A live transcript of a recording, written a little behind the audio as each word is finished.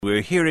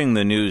We're hearing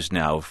the news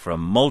now from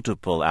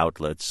multiple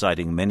outlets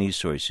citing many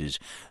sources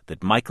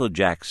that Michael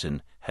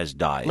Jackson has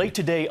died. Late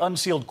today,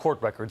 unsealed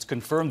court records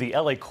confirm the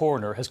L.A.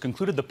 coroner has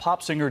concluded the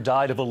pop singer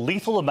died of a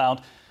lethal amount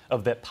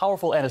of that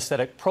powerful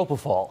anesthetic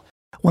propofol.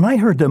 When I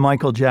heard that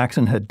Michael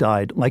Jackson had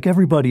died, like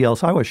everybody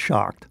else, I was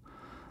shocked.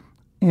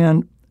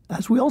 And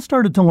as we all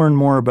started to learn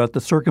more about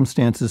the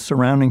circumstances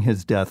surrounding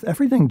his death,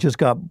 everything just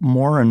got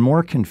more and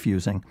more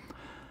confusing.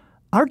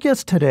 Our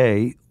guest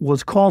today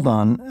was called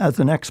on as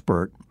an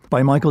expert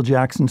by Michael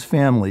Jackson's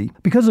family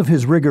because of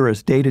his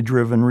rigorous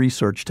data-driven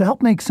research to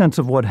help make sense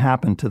of what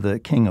happened to the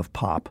king of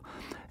pop.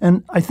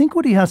 And I think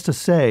what he has to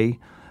say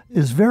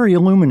is very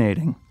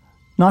illuminating,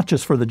 not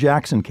just for the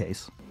Jackson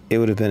case. It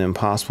would have been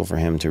impossible for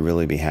him to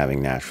really be having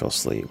natural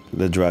sleep.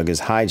 The drug is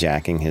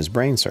hijacking his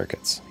brain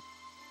circuits.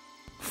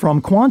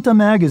 From Quanta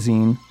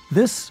Magazine,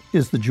 this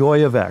is The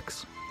Joy of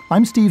X.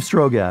 I'm Steve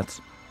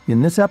Strogatz.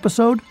 In this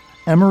episode,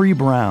 Emery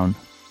Brown.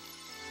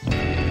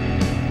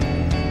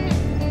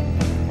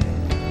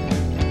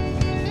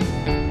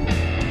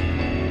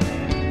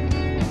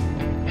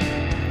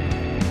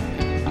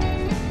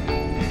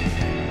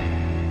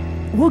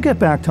 We'll get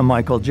back to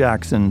Michael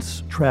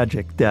Jackson's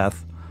tragic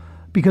death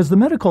because the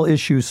medical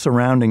issues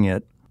surrounding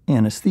it,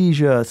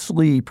 anesthesia,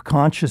 sleep,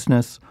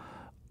 consciousness,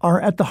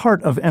 are at the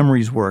heart of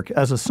Emery's work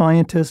as a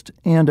scientist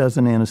and as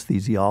an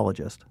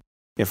anesthesiologist.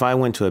 If I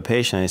went to a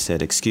patient and I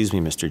said, "Excuse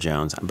me, Mr.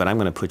 Jones, but I'm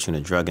going to put you in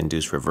a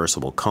drug-induced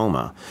reversible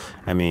coma,"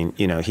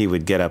 he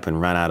would get up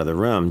and run out of the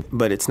room.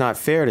 But it's not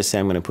fair to say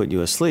I'm going to put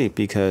you asleep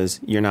because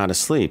you're not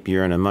asleep.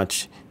 You're in a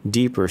much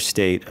deeper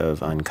state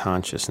of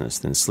unconsciousness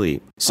than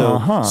sleep.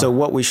 So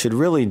what we should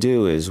really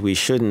do is we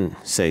shouldn't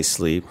say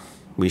sleep.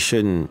 We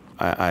shouldn't,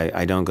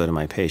 I don't go to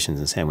my patients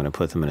and say I'm going to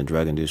put them in a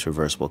drug-induced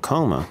reversible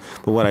coma.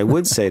 But what I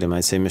would say to them,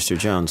 I'd say, "Mr.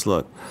 Jones,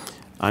 look,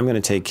 I'm going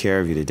to take care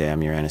of you today.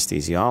 I'm your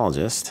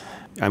anesthesiologist.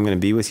 I'm going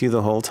to be with you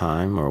the whole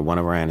time," or one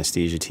of our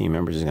anesthesia team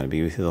members is going to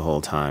be with you the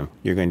whole time.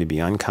 "You're going to be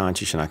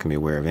unconscious. You're not going to be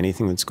aware of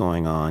anything that's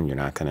going on. You're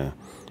not going to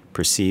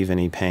perceive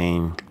any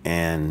pain,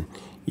 and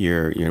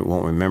you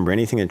won't remember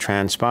anything that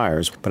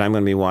transpires, but I'm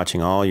going to be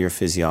watching all your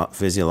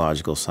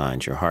physiological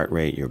signs, your heart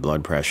rate, your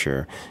blood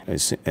pressure.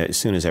 As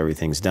soon as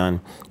everything's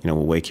done, we'll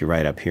wake you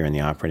right up here in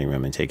the operating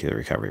room and take you to the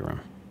recovery room."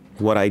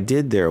 What I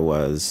did there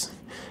was,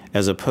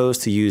 as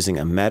opposed to using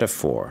a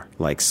metaphor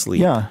like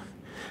sleep,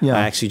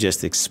 I actually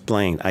just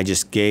explained. I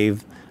just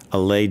gave a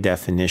lay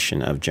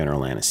definition of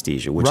general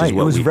anesthesia, which is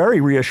what it was very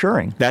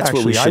reassuring. That's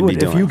what we should be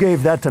doing. If you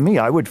gave that to me,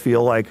 I would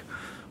feel like,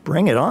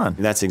 bring it on.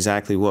 That's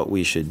exactly what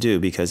we should do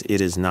because it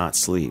is not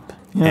sleep.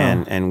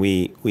 Yeah. And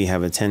we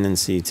have a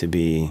tendency to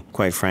be,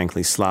 quite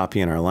frankly,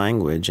 sloppy in our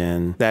language.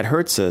 And that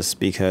hurts us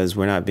because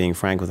we're not being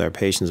frank with our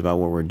patients about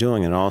what we're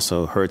doing. It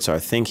also hurts our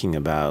thinking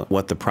about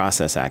what the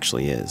process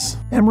actually is.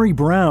 Emery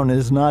Brown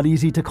is not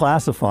easy to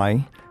classify.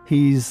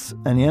 He's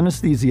an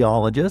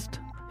anesthesiologist.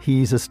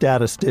 He's a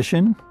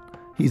statistician.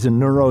 He's a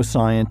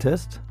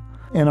neuroscientist.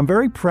 And I'm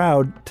very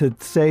proud to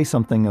say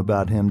something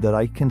about him that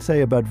I can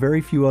say about very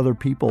few other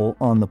people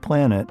on the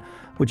planet,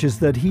 which is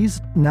that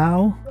he's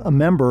now a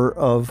member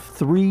of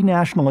 3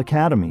 national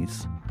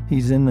academies.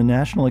 He's in the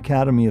National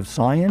Academy of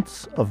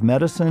Science, of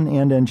Medicine,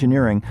 and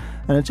Engineering.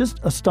 And it's just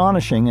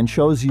astonishing and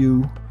shows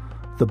you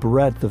the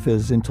breadth of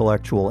his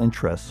intellectual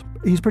interests.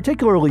 He's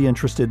particularly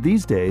interested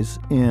these days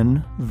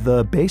in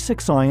the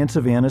basic science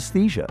of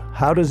anesthesia.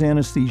 How does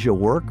anesthesia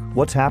work?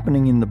 What's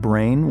happening in the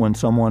brain when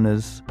someone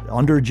is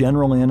under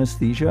general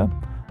anesthesia?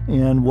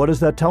 And what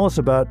does that tell us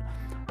about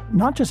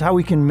not just how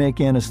we can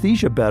make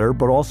anesthesia better,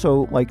 but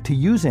also to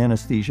use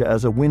anesthesia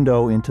as a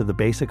window into the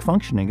basic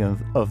functioning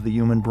of the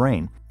human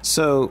brain?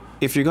 So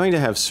if you're going to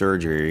have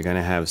surgery, you're going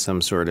to have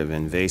some sort of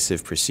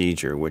invasive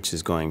procedure which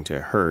is going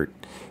to hurt,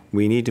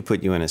 we need to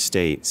put you in a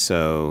state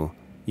so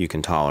you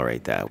can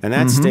tolerate that. And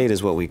that state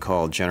is what we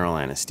call general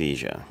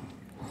anesthesia.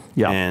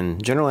 Yeah.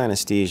 And general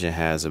anesthesia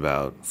has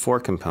about 4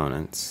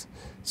 components.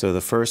 So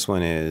the first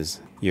one is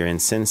you're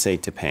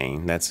insensate to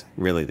pain. That's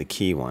really the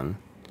key one.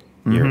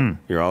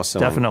 You're also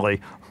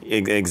definitely.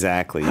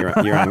 Exactly.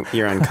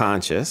 You're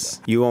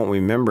unconscious. You won't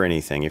remember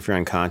anything. If you're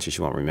unconscious,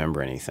 you won't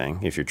remember anything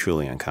if you're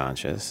truly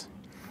unconscious.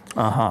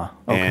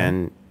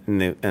 Okay.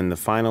 And the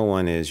final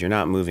one is you're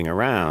not moving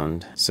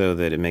around so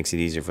that it makes it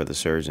easier for the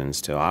surgeons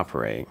to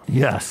operate.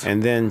 Yes.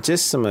 And then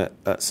just some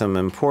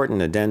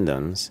important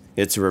addendums.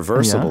 It's a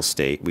reversible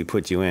state. We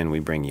put you in, we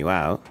bring you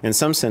out. In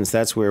some sense,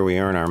 that's where we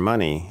earn our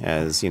money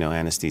as,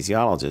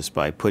 anesthesiologists,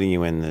 by putting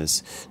you in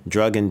this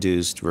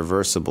drug-induced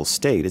reversible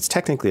state. It's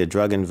technically a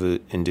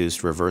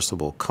drug-induced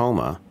reversible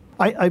coma.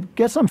 I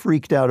guess I'm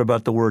freaked out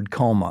about the word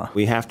coma.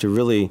 We have to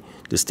really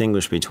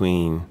distinguish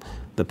between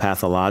the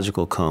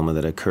pathological coma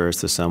that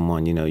occurs to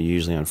someone,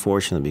 usually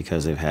unfortunately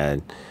because they've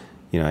had,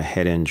 a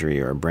head injury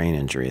or a brain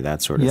injury,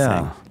 that sort of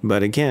thing.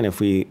 But again, if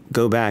we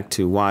go back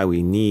to why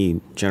we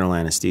need general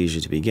anesthesia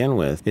to begin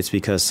with, it's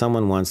because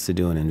someone wants to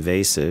do an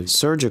invasive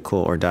surgical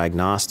or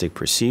diagnostic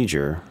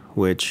procedure,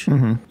 which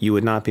you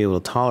would not be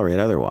able to tolerate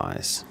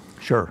otherwise.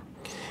 Sure.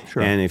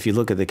 And if you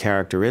look at the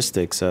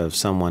characteristics of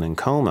someone in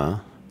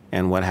coma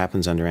and what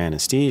happens under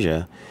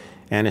anesthesia,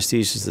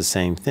 anesthesia is the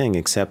same thing,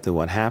 except that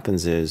what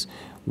happens is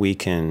we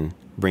can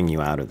bring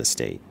you out of the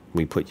state.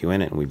 We put you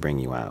in it and we bring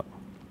you out.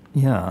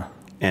 Yeah.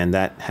 And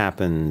that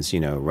happens,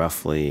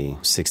 roughly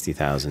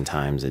 60,000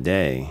 times a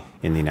day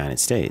in the United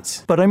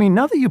States. But I mean,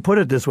 now that you put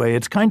it this way,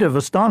 it's kind of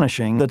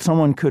astonishing that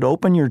someone could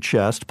open your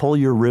chest, pull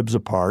your ribs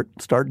apart,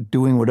 start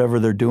doing whatever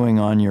they're doing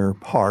on your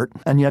heart,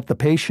 and yet the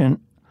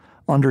patient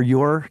under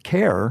your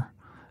care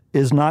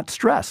is not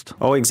stressed.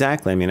 Oh,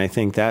 exactly. I mean, I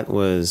think that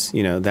was,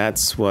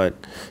 that's what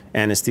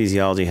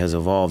anesthesiology has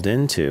evolved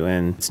into.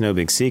 And it's no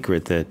big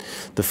secret that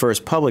the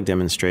first public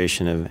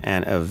demonstration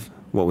of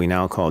what we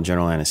now call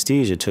general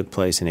anesthesia took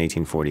place in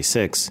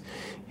 1846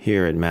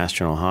 here at Mass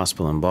General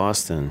Hospital in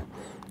Boston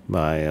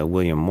by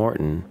William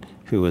Morton,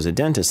 who was a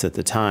dentist at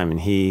the time.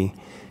 And he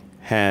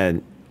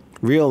had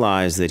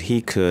realized that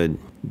he could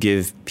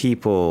give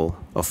people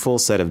a full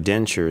set of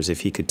dentures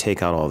if he could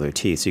take out all their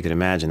teeth. So you could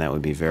imagine that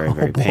would be very,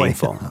 very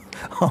painful.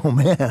 Oh,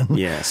 man.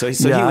 Yeah. So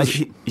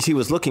he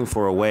was looking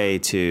for a way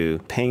to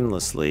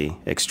painlessly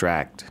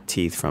extract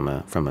teeth from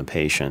a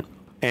patient.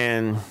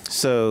 And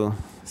so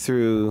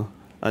through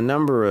a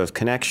number of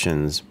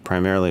connections,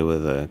 primarily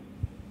with a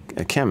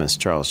chemist,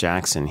 Charles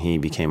Jackson, he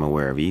became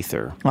aware of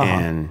ether. Uh-huh.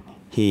 And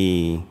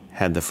he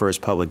had the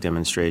first public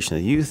demonstration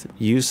of the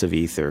use of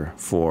ether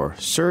for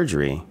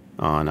surgery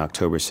on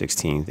October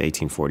 16th,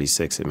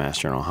 1846 at Mass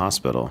General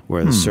Hospital,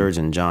 where the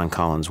surgeon John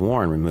Collins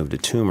Warren removed a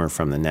tumor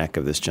from the neck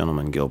of this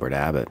gentleman, Gilbert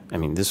Abbott. I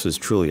mean, this was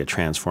truly a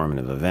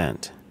transformative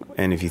event.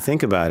 And if you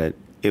think about it,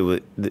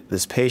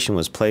 this patient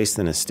was placed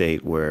in a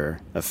state where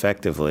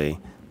effectively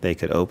they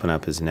could open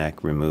up his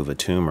neck, remove a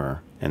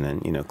tumor, and then,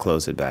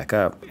 close it back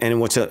up. And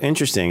what's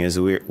interesting is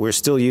we're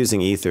still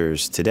using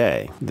ethers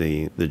today.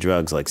 The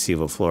drugs like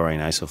sevoflurane,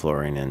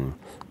 isoflurane, and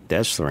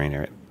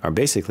desflurane are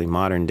basically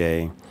modern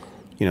day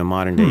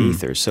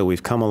ethers. So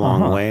we've come a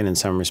long way, and in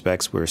some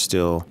respects, we're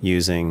still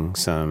using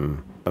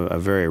a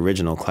very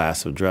original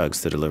class of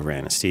drugs to deliver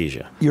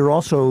anesthesia. You're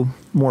also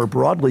more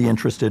broadly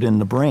interested in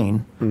the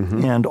brain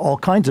and all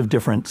kinds of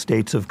different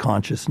states of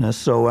consciousness.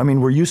 So, I mean,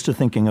 we're used to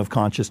thinking of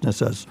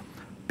consciousness as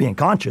being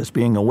conscious,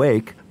 being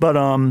awake, but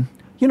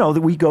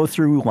that we go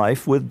through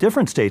life with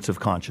different states of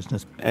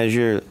consciousness. As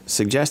you're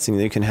suggesting,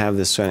 you can have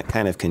this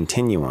kind of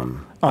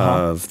continuum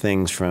of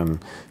things from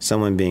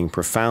someone being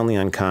profoundly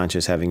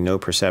unconscious, having no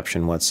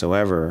perception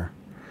whatsoever,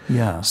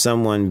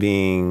 someone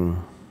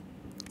being,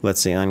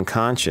 let's say,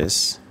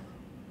 unconscious,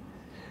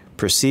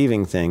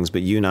 perceiving things,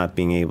 but you not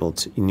being able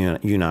to,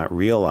 you not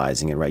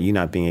realizing it, right? You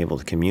not being able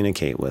to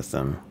communicate with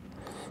them,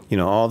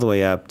 all the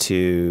way up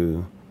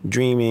to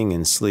dreaming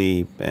and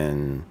sleep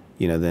and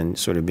then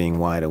sort of being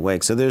wide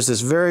awake. So there's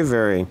this very,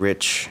 very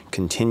rich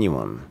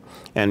continuum.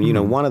 And,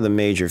 one of the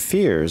major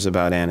fears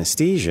about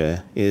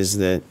anesthesia is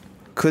that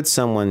could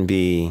someone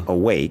be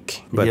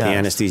awake, but the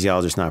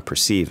anesthesiologist not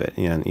perceive it?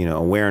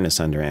 Awareness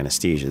under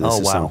anesthesia. This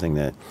is something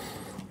that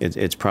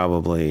it's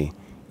probably,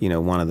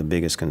 one of the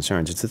biggest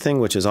concerns. It's the thing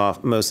which is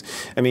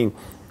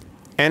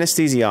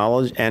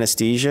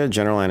anesthesia,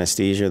 general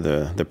anesthesia,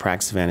 the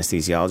practice of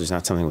anesthesiology is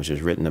not something which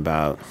is written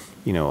about,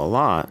 a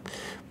lot,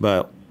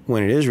 but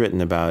when it is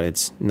written about,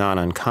 it's not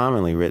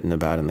uncommonly written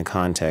about in the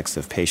context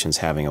of patients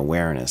having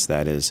awareness.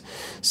 That is,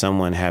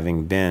 someone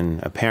having been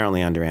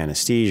apparently under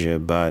anesthesia,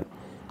 but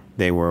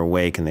they were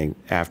awake, and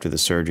after the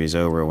surgery is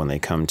over, when they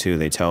come to,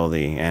 they tell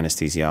the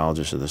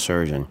anesthesiologist or the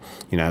surgeon,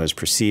 I was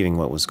perceiving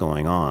what was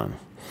going on.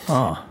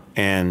 Oh.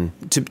 And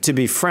to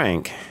be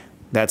frank,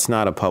 that's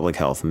not a public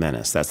health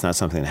menace. That's not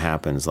something that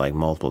happens like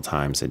multiple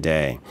times a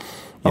day.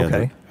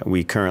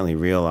 We currently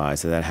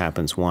realize that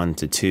happens 1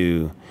 to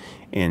 2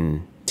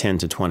 in 10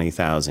 to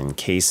 20,000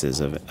 cases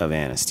of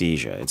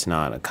anesthesia. It's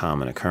not a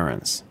common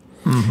occurrence.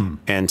 Mm-hmm.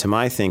 And to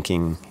my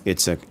thinking,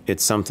 it's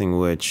something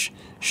which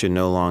should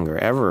no longer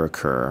ever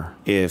occur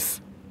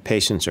if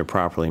patients are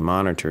properly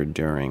monitored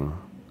during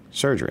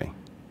surgery.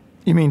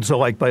 You mean, so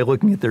like by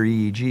looking at their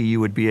EEG,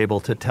 you would be able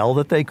to tell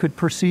that they could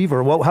perceive?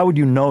 Or how would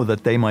you know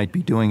that they might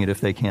be doing it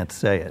if they can't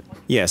say it?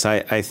 Yes,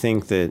 I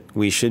think that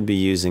we should be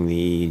using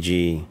the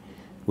EEG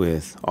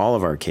with all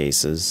of our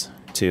cases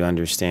to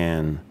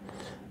understand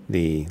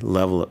the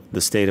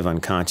state of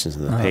unconsciousness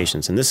of the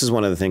patients. And this is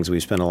one of the things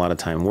we've spent a lot of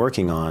time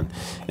working on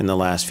in the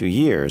last few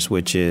years,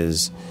 which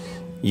is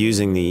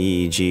using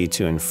the EEG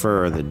to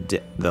infer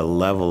the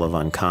level of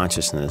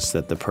unconsciousness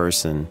that the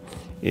person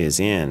is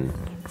in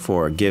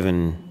for a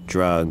given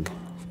drug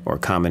or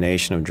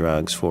combination of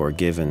drugs for a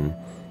given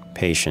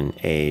patient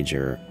age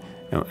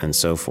and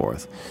so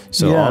forth.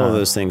 So all of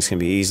those things can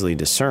be easily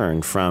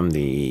discerned from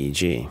the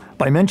EEG.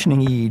 By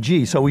mentioning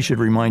EEG, so we should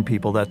remind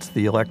people that's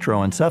the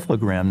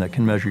electroencephalogram that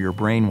can measure your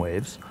brain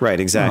waves. Right,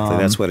 exactly.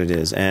 That's what it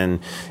is. And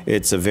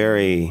it's a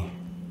very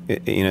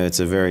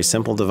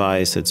simple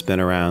device. It's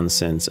been around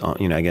since,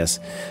 I guess,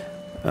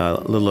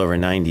 a little over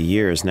 90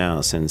 years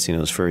now since, it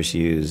was first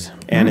used.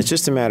 And it's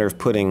just a matter of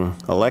putting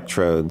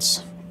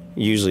electrodes,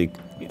 usually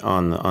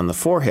on the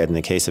forehead in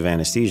the case of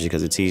anesthesia,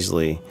 because it's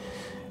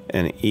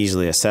an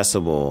easily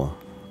accessible,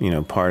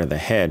 part of the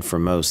head for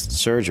most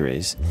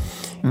surgeries.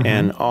 Mm-hmm.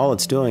 And all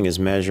it's doing is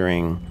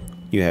measuring,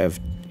 you have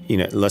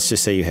let's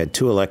just say you had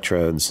 2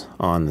 electrodes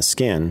on the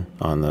skin,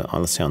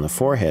 let's say on the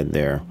forehead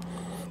there.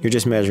 You're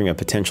just measuring a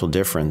potential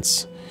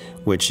difference,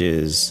 which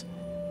is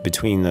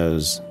between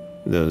those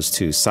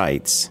 2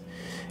 sites.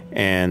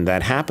 And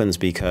that happens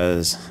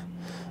because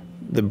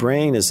the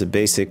brain is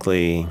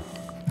basically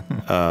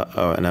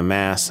a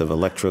mass of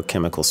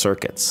electrochemical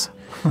circuits.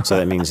 So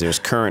that means there's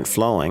current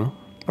flowing.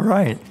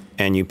 Right.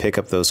 And you pick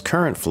up those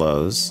current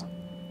flows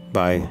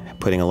by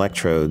putting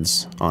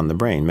electrodes on the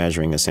brain,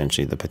 measuring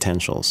essentially the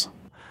potentials.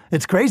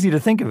 It's crazy to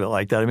think of it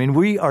like that. I mean,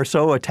 we are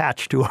so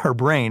attached to our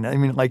brain. I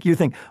mean, like you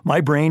think, my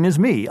brain is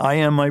me. I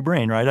am my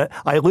brain, right?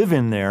 I live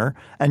in there,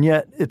 and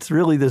yet it's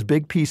really this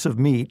big piece of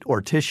meat or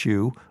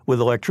tissue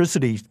with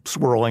electricity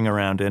swirling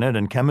around in it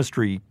and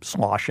chemistry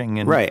sloshing.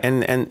 And right,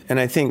 and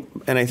I think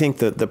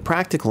that the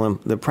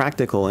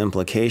practical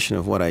implication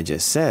of what I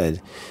just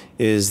said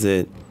is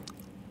that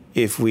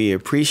if we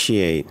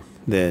appreciate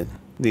that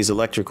these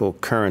electrical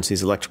currents,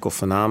 these electrical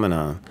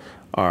phenomena,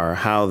 are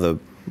how the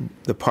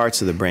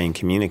parts of the brain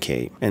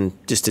communicate. And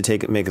just to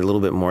make it a little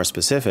bit more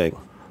specific,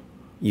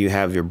 you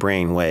have your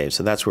brain waves.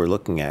 So that's what we're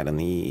looking at in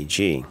the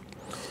EEG.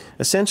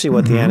 Essentially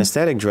what the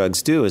anesthetic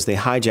drugs do is they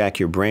hijack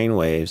your brain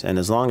waves, and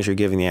as long as you're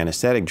giving the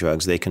anesthetic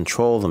drugs, they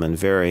control them in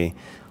very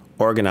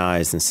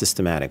organized and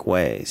systematic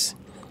ways.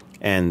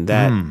 And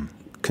that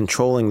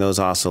controlling those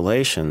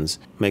oscillations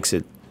makes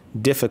it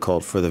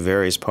difficult for the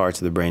various parts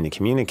of the brain to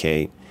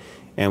communicate,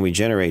 and we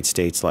generate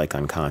states like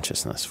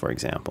unconsciousness, for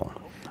example.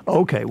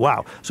 Okay,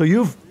 wow. So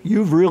you've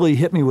really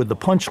hit me with the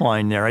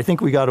punchline there. I think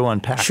we got to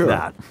unpack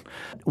that.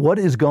 What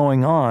is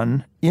going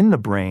on in the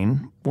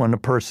brain when a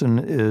person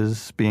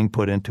is being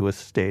put into a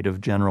state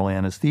of general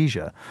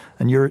anesthesia?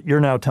 And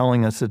you're now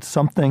telling us it's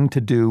something to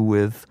do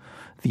with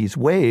these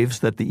waves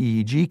that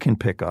the EEG can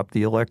pick up,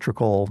 the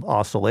electrical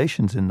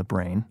oscillations in the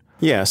brain.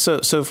 Yeah.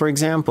 So for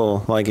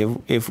example, like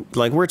if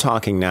like we're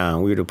talking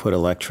now, we were to put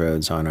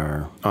electrodes on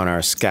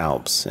our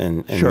scalps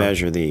and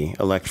measure these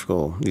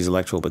electrical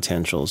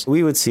potentials,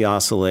 we would see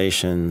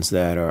oscillations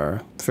that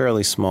are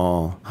fairly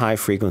small, high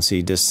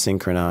frequency,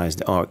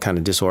 dissynchronized, or kind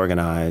of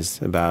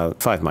disorganized,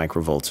 about 5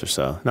 microvolts or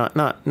so.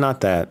 Not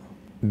that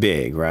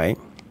big, right?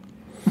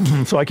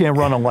 So I can't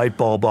run a light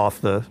bulb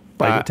off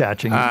by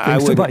attaching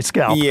things to my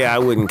scalp. Yeah, I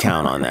wouldn't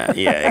count on that.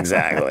 Yeah,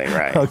 exactly,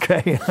 right.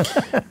 Okay.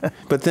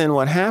 But then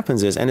what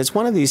happens is, and it's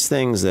one of these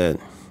things, and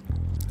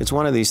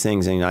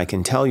I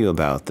can tell you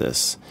about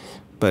this,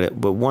 but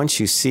once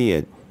you see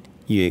it,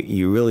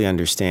 you really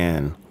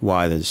understand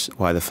why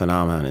the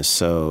phenomenon is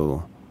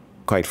so,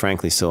 quite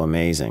frankly, so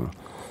amazing.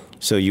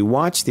 So you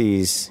watch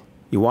these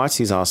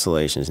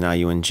oscillations. Now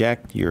you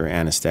inject your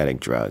anesthetic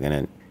drug,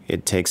 and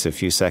it takes a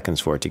few seconds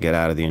for it to get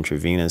out of the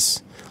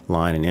intravenous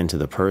line and into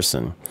the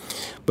person.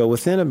 But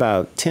within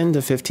about 10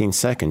 to 15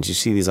 seconds, you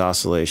see these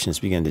oscillations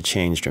begin to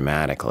change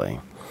dramatically.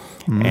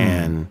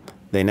 And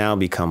they now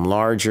become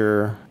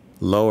larger,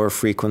 lower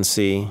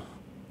frequency,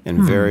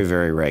 and very,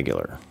 very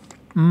regular.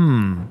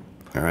 All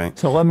right.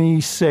 So let me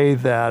say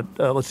that,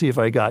 let's see if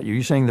I got you.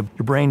 You're saying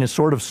your brain is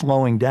sort of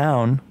slowing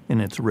down in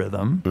its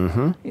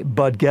rhythm,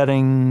 but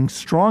getting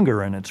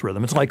stronger in its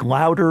rhythm. It's like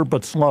louder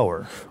but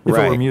slower, if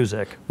it were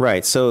music.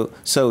 Right. So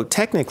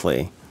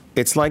technically,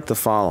 it's like the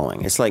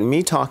following. It's like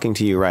me talking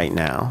to you right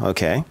now,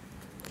 okay?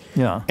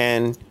 Yeah.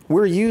 And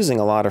we're using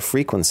a lot of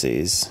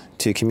frequencies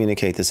to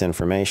communicate this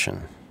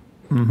information.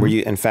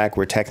 In fact,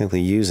 we're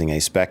technically using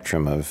a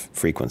spectrum of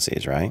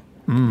frequencies, right?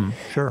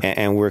 Sure.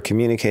 And we're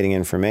communicating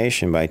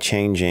information by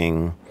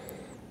changing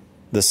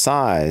the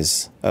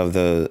size of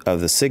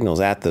the signals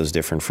at those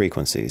different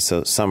frequencies.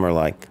 So some are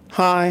like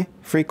high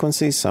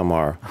frequencies, some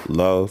are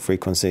low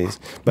frequencies.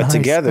 But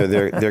together,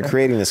 they're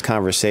creating this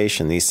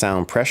conversation, these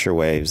sound pressure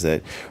waves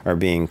that are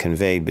being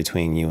conveyed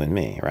between you and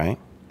me, right?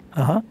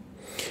 Uh-huh.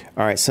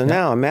 All right, so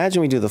now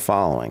imagine we do the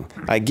following.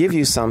 I give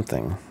you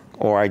something,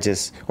 or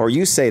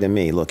you say to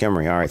me, look,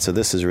 Emery, all right, so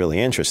this is really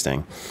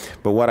interesting.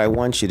 But what I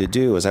want you to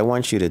do is I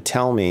want you to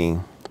tell me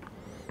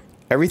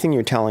everything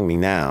you're telling me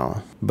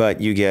now, but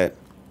you get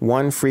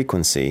one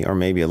frequency or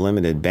maybe a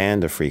limited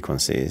band of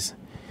frequencies,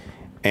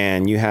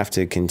 and you have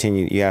to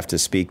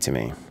speak to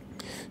me.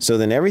 So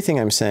then everything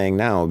I'm saying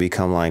now will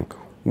become like,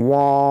 wah,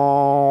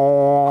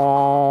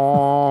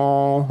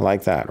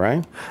 like that,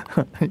 right?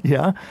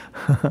 Yeah.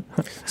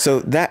 So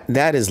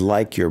that is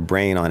like your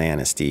brain on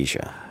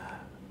anesthesia.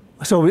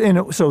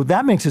 So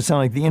that makes it sound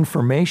like the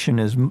information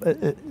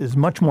is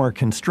much more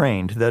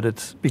constrained, that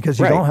it's because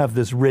you don't have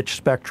this rich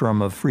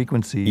spectrum of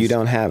frequencies. You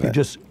don't have it.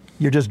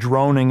 You're just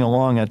droning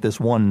along at this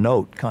one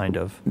note, kind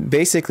of.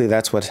 Basically,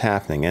 that's what's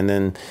happening. And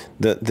then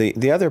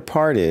the other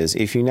part is,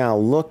 if you now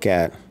look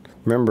at,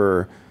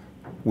 remember,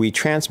 we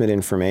transmit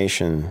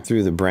information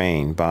through the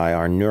brain by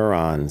our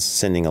neurons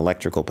sending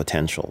electrical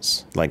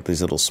potentials, like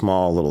these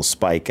small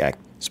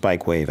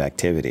spike wave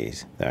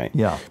activities, right?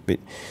 Yeah.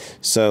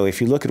 So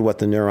if you look at what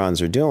the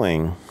neurons are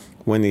doing,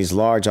 when these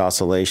large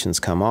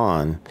oscillations come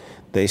on,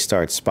 they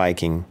start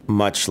spiking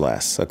much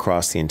less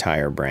across the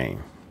entire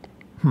brain.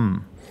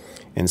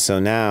 And so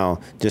now,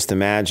 just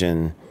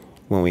imagine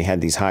when we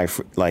had these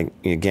like,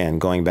 again,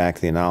 going back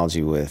to the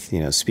analogy with,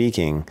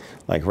 speaking,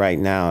 like right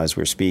now as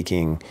we're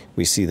speaking,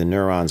 we see the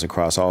neurons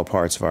across all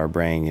parts of our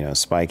brain,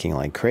 spiking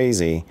like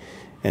crazy.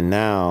 And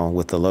now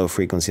with the low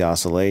frequency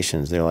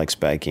oscillations, they're like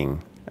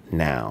spiking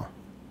now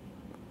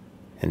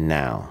and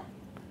now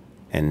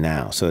and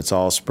now. So it's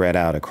all spread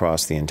out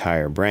across the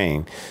entire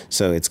brain.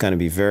 So it's going to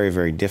be very,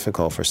 very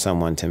difficult for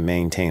someone to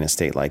maintain a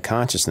state like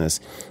consciousness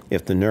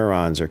if the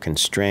neurons are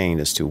constrained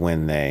as to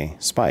when they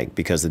spike,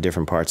 because the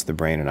different parts of the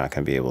brain are not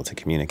going to be able to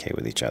communicate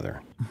with each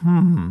other.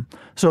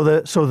 So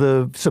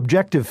the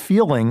subjective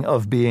feeling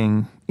of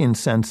being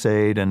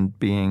insensate and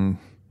being,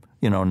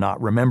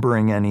 not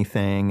remembering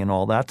anything and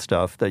all that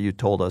stuff that you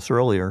told us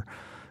earlier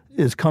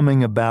is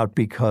coming about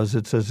because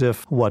it's as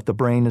if, the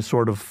brain is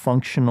sort of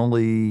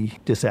functionally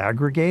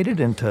disaggregated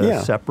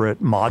into separate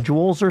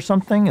modules or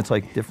something? It's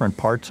like different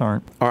parts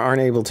aren't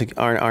able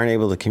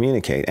to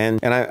communicate.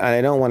 And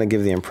I don't want to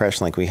give the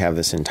impression like we have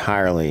this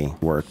entirely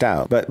worked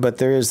out, but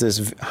there is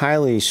this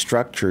highly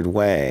structured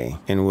way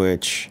in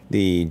which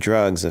the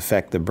drugs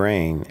affect the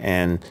brain.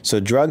 And so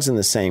drugs in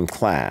the same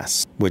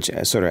class, which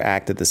sort of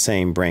act at the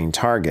same brain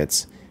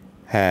targets,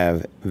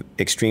 have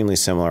extremely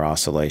similar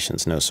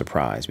oscillations, no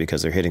surprise,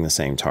 because they're hitting the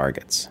same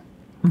targets.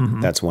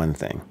 That's one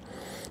thing.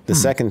 The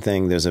second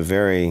thing, there's a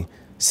very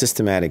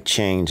systematic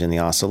change in the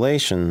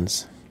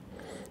oscillations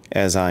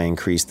as I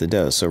increase the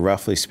dose. So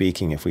roughly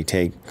speaking, if we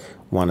take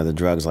one of the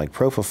drugs like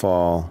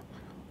propofol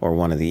or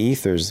one of the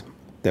ethers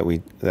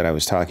that I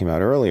was talking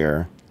about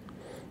earlier,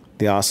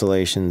 the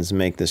oscillations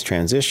make this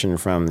transition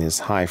from this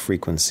high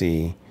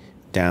frequency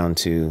down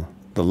to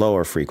the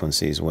lower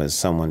frequencies when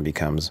someone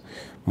becomes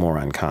more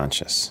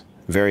unconscious.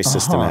 Very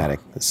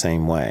systematic, the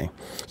same way.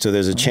 So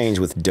there's a change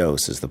with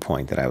dose is the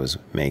point that I was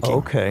making.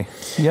 Okay,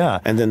 yeah.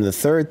 And then the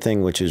third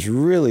thing, which is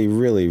really,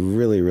 really,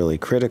 really, really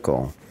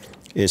critical,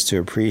 is to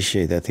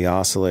appreciate that the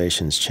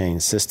oscillations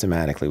change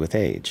systematically with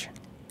age.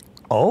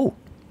 Oh,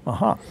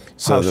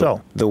 So how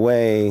so? The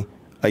way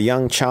a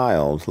young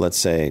child, let's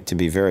say, to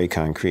be very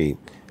concrete,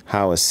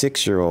 how a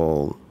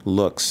 6-year-old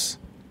looks,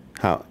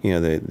 how,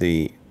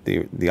 the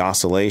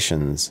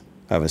oscillations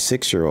of a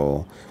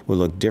 6-year-old will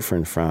look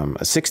different from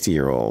a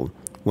 60-year-old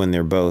when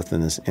they're both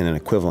in an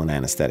equivalent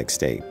anesthetic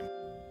state.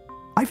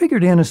 I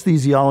figured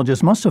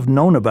anesthesiologists must have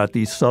known about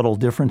these subtle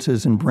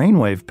differences in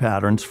brainwave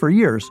patterns for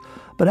years,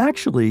 but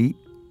actually,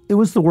 it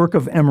was the work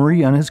of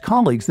Emery and his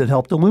colleagues that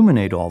helped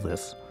illuminate all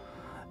this.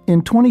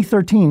 In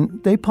 2013,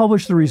 they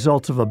published the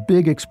results of a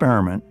big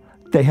experiment.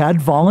 They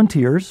had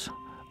volunteers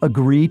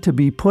agree to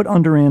be put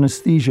under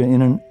anesthesia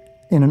in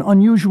an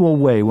unusual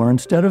way, where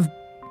instead of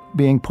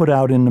being put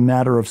out in a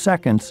matter of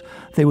seconds,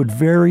 they would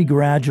very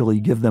gradually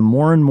give them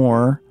more and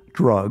more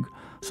drug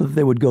so that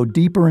they would go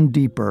deeper and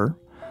deeper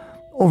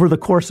over the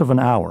course of an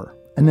hour.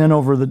 And then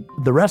over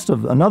the rest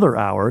of another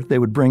hour, they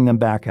would bring them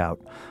back out.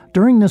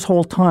 During this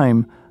whole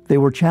time, they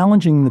were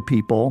challenging the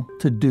people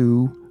to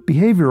do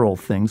behavioral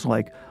things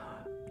like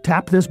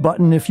tap this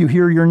button if you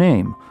hear your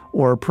name,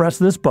 or press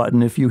this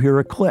button if you hear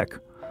a click.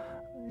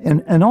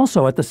 And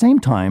also at the same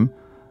time,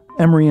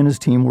 Emery and his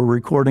team were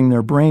recording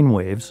their brain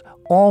waves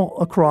all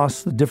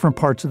across the different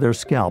parts of their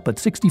scalp at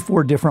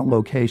 64 different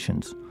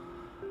locations.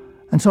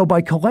 And so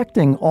by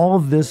collecting all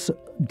of this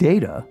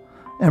data,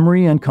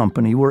 Emery and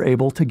company were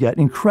able to get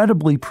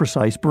incredibly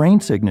precise brain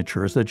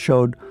signatures that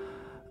showed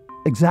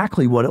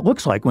exactly what it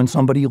looks like when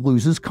somebody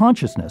loses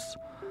consciousness.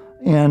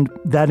 And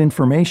that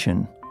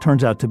information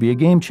turns out to be a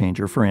game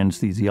changer for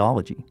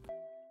anesthesiology.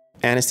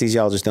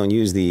 Anesthesiologists don't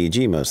use the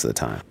EEG most of the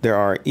time. There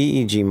are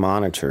EEG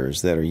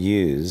monitors that are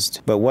used,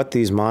 but what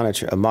a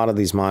lot of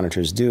these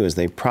monitors do is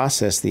they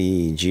process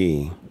the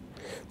EEG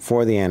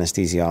for the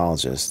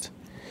anesthesiologist,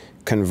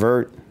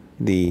 convert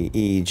the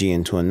EEG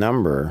into a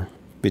number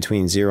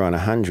between 0 and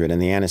 100,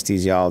 and the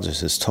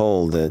anesthesiologist is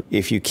told that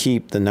if you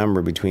keep the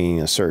number between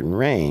a certain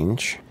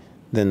range,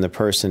 then the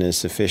person is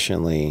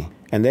sufficiently,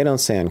 and they don't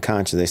say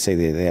unconscious, they say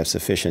they have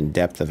sufficient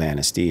depth of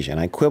anesthesia. And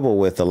I quibble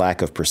with the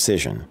lack of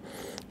precision,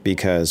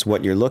 because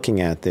what you're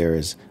looking at there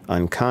is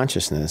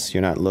unconsciousness.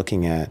 You're not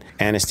looking at,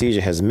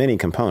 anesthesia has many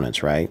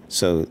components, right?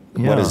 So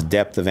what does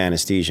depth of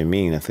anesthesia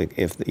mean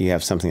if you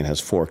have something that has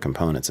 4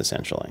 components,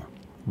 essentially?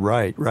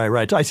 Right.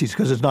 I see,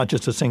 because it's not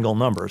just a single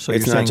number. So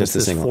it's you're not saying just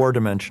it's this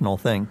 4-dimensional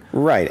thing.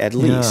 Right, at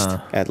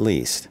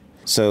least.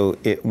 So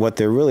what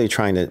they're really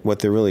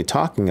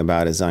talking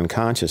about is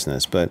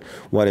unconsciousness. But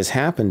what has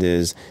happened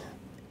is,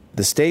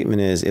 the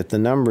statement is, if the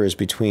number is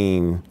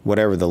between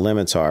whatever the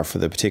limits are for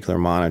the particular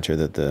monitor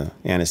that the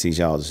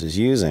anesthesiologist is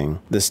using,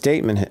 the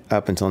statement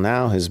up until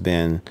now has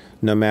been,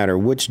 no matter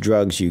which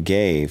drugs you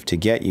gave to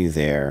get you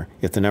there,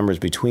 if the number is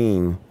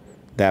between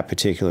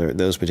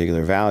those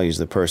particular values,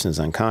 the person is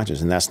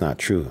unconscious, and that's not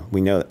true.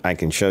 We know, I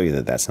can show you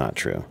that that's not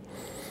true.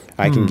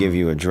 I can give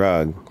you a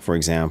drug, for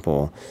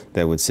example,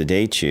 that would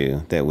sedate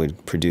you, that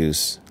would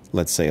produce,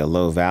 let's say, a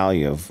low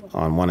value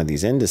on one of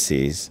these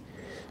indices,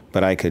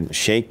 but I could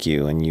shake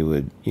you and you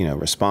would,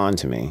 respond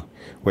to me.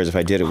 Whereas if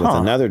I did it with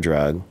another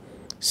drug,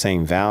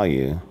 same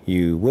value,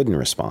 you wouldn't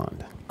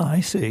respond. I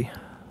see.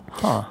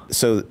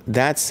 So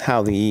that's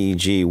how the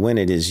EEG, when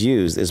it is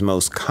used, is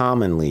most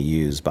commonly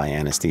used by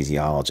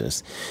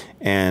anesthesiologists.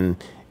 And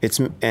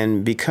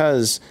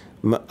because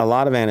a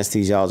lot of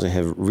anesthesiologists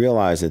have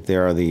realized that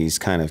there are these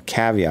kind of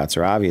caveats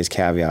or obvious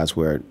caveats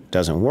where it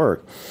doesn't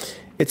work,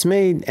 it's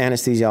made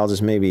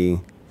anesthesiologists maybe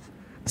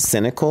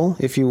cynical,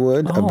 if you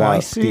would,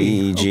 about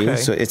the EEG. Okay.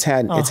 So it's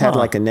had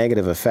like a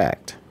negative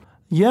effect.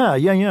 Yeah.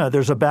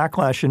 There's a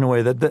backlash in a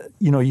way that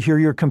you hear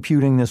you're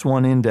computing this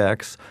one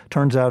index.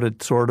 Turns out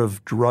it's sort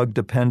of drug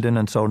dependent,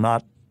 and so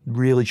not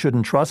really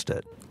shouldn't trust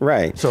it.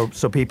 Right. So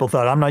people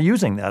thought, I'm not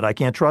using that. I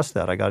can't trust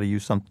that. I got to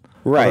use some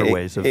other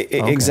ways of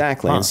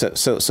exactly. And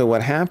so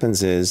what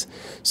happens is,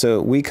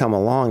 so we come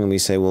along and we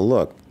say, well,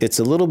 look, it's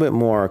a little bit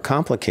more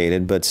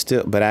complicated,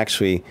 but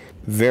actually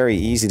very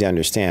easy to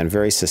understand,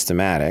 very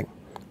systematic.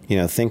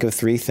 Think of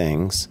three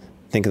things.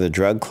 Think of the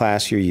drug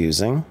class you're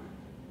using.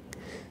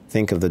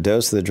 Think of the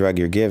dose of the drug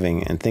you're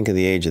giving, and think of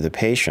the age of the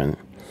patient.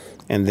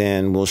 And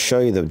then we'll show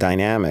you the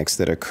dynamics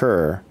that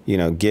occur,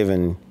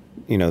 given,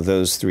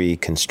 those three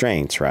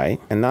constraints, right?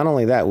 And not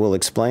only that, we'll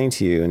explain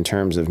to you in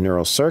terms of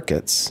neural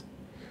circuits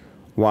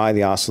why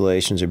the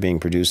oscillations are being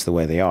produced the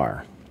way they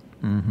are.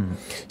 Mm-hmm.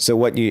 So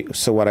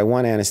what I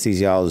want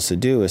anesthesiologists to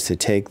do is to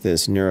take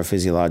this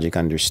neurophysiologic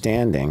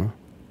understanding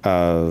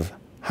of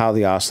how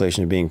the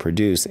oscillations are being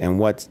produced and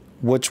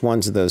which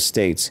ones of those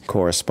states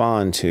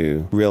correspond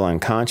to real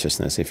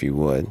unconsciousness, if you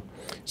would.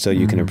 So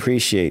you can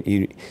appreciate,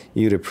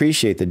 you'd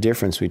appreciate the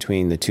difference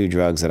between the two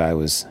drugs that I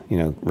was,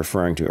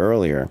 referring to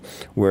earlier.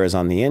 Whereas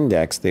on the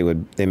index,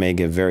 they may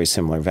give very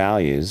similar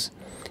values,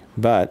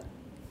 but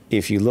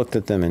if you looked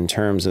at them in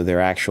terms of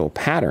their actual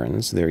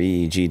patterns, their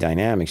EEG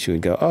dynamics, you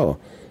would go, oh,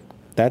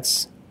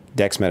 that's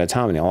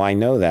dexmedetomidine. Oh, I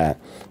know that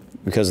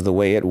because of the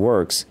way it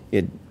works,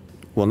 it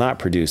will not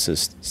produce a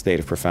state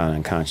of profound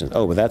unconsciousness.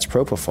 Oh, but that's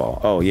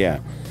propofol. Oh, yeah,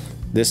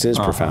 this is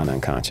profound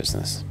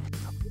unconsciousness.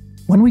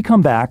 When we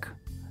come back,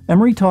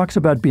 Emery talks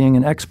about being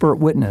an expert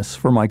witness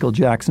for Michael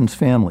Jackson's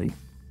family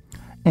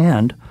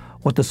and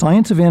what the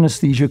science of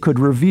anesthesia could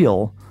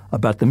reveal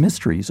about the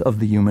mysteries of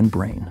the human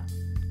brain.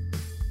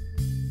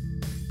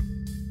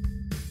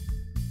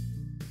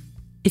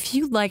 If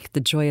you like the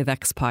Joy of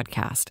X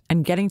podcast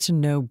and getting to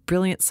know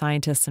brilliant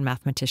scientists and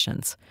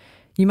mathematicians,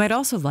 you might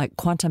also like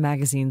Quanta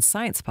Magazine's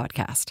science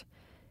podcast.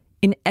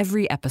 In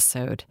every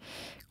episode,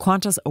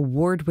 Quanta's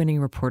award-winning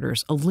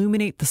reporters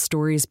illuminate the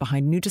stories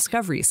behind new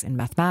discoveries in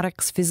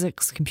mathematics,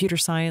 physics, computer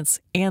science,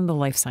 and the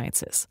life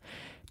sciences.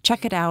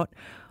 Check it out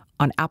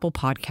on Apple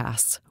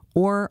Podcasts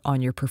or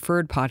on your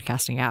preferred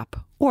podcasting app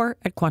or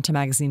at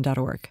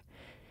quantamagazine.org.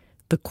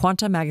 The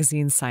Quanta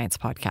Magazine Science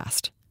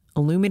Podcast,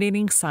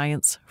 illuminating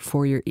science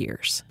for your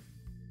ears.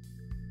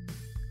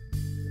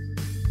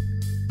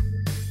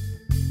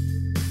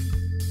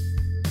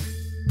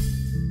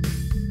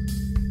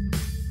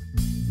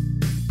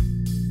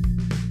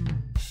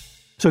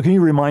 So can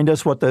you remind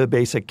us what the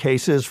basic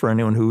case is for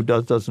anyone who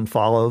doesn't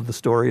follow the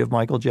story of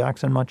Michael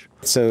Jackson much?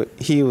 So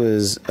he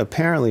was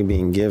apparently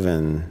being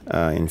given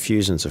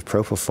infusions of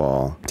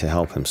propofol to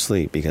help him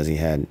sleep because he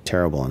had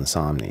terrible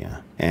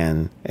insomnia.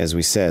 And as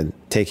we said,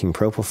 taking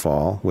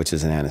propofol, which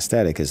is an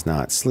anesthetic, is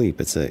not sleep.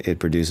 It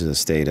produces a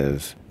state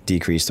of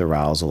decreased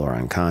arousal or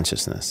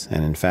unconsciousness.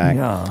 And in fact,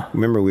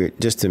 remember,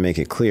 just to make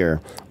it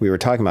clear, we were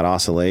talking about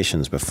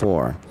oscillations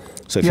before.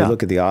 So if you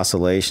look at the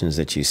oscillations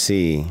that you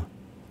see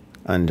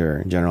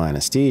under general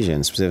anesthesia,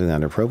 and specifically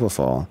under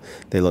propofol,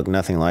 they look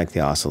nothing like the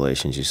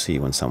oscillations you see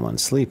when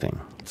someone's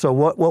sleeping. So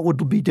what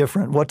would be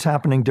different? What's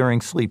happening during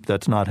sleep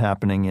that's not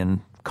happening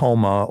in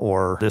coma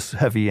or this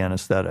heavy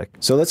anesthetic?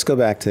 So let's go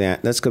back to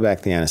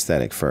the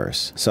anesthetic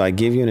first. So I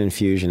give you an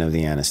infusion of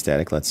the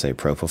anesthetic, let's say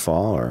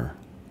propofol or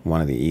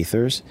one of the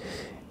ethers,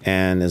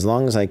 and as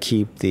long as I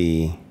keep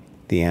the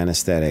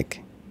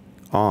anesthetic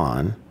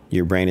on,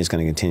 your brain is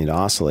going to continue to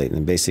oscillate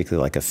in basically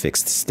like a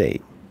fixed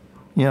state.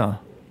 Yeah.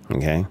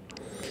 Okay?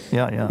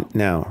 Yeah.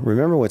 Now,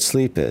 remember what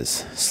sleep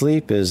is.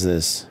 Sleep is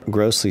this,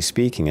 grossly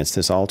speaking, it's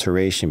this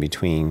alteration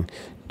between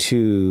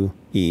two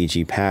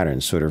EEG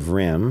patterns, sort of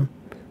REM,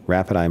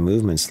 rapid eye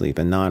movement sleep,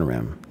 and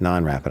non-REM,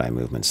 non-rapid eye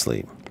movement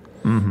sleep.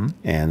 Mm-hmm.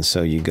 And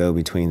so you go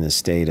between the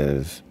state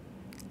of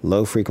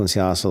low-frequency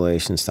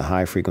oscillations to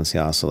high-frequency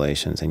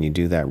oscillations, and you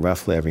do that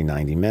roughly every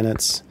 90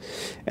 minutes.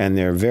 And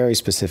there are very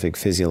specific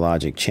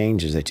physiologic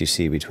changes that you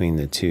see between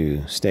the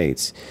two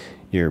states.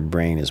 Your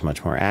brain is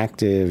much more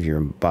active,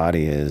 your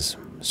body is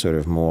sort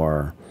of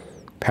more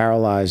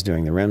paralyzed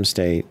during the REM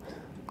state.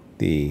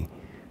 The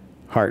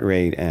heart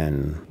rate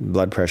and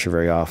blood pressure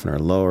very often are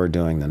lower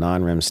during the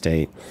non-REM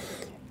state.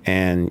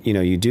 And,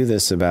 you do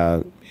this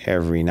about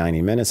every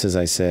 90 minutes, as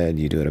I said.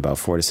 You do it about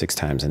 4 to 6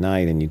 times a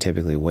night, and you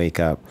typically wake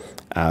up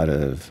out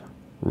of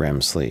REM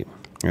sleep.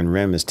 And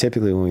REM is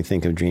typically when we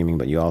think of dreaming,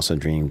 but you also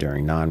dream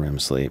during non-REM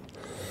sleep.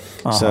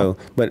 So,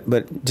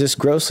 but just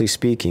grossly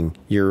speaking,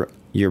 your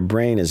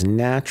brain is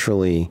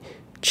naturally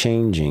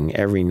changing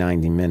every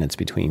 90 minutes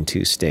between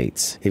two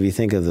states. If you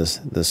think of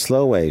the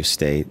slow wave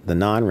state, the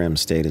non-REM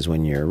state is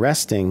when you're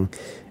resting,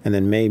 and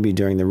then maybe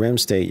during the REM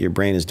state, your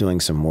brain is doing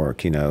some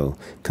work,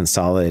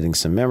 consolidating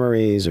some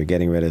memories or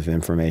getting rid of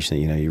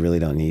information that, you really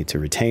don't need to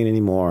retain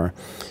anymore.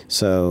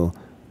 So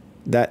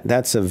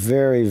that's a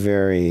very,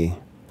 very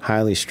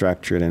highly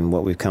structured and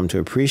what we've come to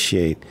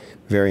appreciate,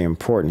 very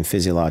important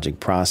physiologic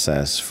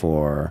process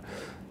for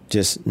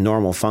just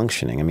normal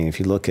functioning. I mean, if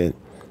you look at,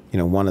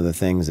 one of the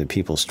things that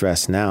people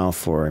stress now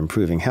for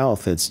improving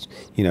health, it's,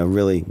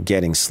 really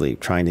getting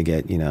sleep, trying to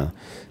get,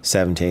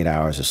 7 to 8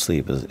 hours of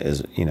sleep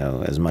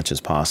as much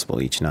as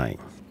possible each night.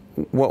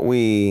 What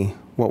we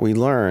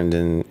learned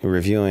in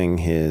reviewing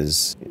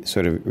his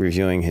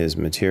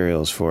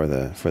materials for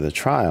the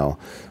trial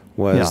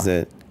was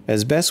that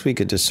as best we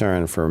could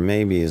discern, for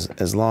maybe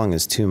as long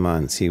as 2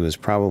 months, he was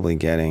probably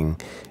getting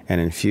an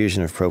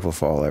infusion of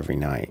propofol every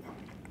night.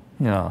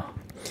 Yeah.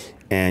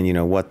 And,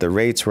 what the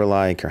rates were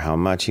like or how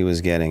much he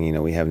was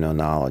getting, we have no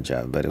knowledge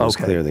of. But it was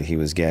clear that he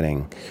was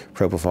getting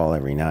propofol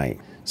every night.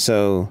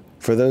 So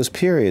for those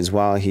periods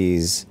while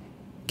he's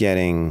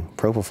getting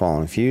propofol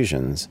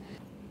infusions,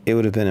 it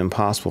would have been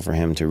impossible for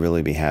him to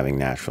really be having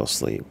natural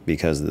sleep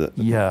because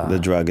the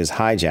drug is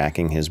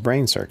hijacking his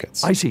brain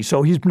circuits. I see.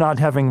 So he's not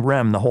having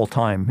REM the whole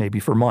time, maybe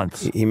for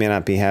months. He may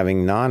not be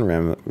having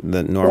non-REM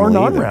the normal or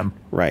non-REM.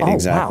 Either. Right, oh,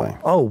 exactly. Wow.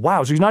 Oh,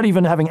 wow. So he's not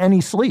even having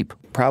any sleep.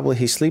 Probably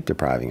he's sleep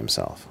depriving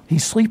himself.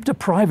 He's sleep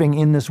depriving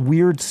in this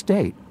weird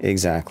state.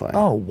 Exactly.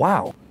 Oh,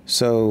 wow.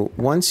 So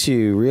once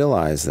you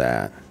realize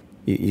that,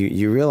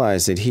 you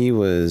realize that he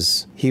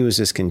was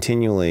just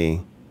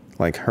continually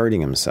hurting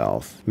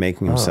himself,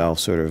 making himself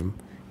sort of,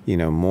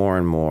 more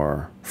and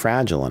more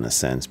fragile in a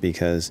sense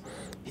because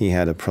he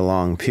had a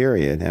prolonged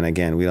period. And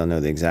again, we don't know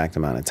the exact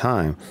amount of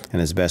time.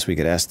 And as best we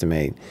could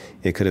estimate,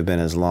 it could have been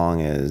as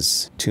long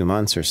as 2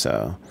 months or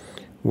so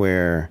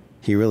where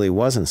he really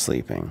wasn't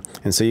sleeping.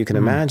 And so you can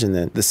imagine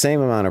that the same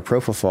amount of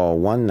propofol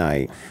one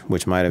night,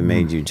 which might have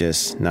made you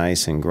just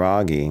nice and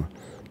groggy,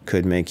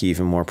 could make you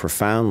even more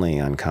profoundly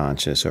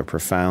unconscious or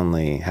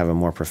have a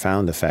more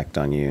profound effect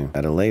on you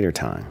at a later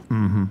time.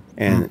 Mm-hmm.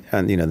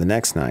 And the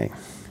next night.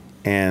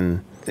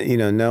 And,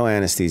 no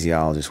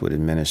anesthesiologist would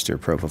administer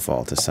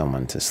propofol to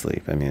someone to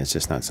sleep. I mean, it's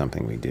just not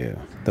something we do.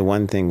 The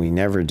one thing we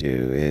never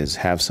do is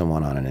have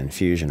someone on an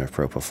infusion of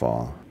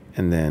propofol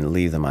and then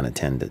leave them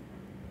unattended.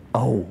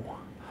 Oh.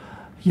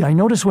 Yeah, I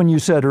noticed when you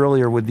said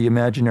earlier with the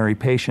imaginary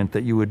patient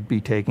that you would be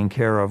taking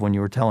care of when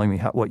you were telling me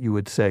what you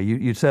would say.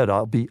 You said,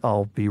 I'll be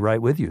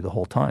right with you the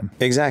whole time.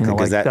 Exactly,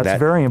 because that's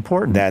very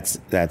important.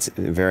 That's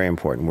very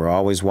important. We're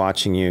always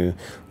watching you.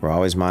 We're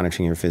always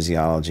monitoring your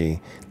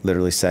physiology,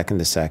 literally second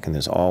to second.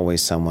 There's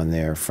always someone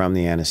there from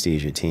the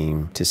anesthesia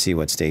team to see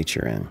what state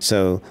you're in.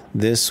 So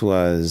this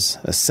was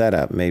a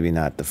setup, maybe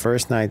not the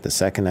first night, the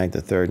second night,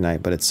 the third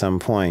night, but at some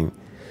point,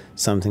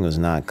 something was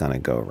not going to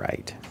go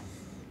right.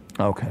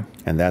 Okay.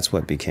 And that's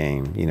what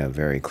became,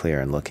 very clear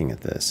in looking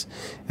at this.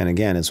 And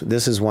again,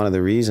 this is one of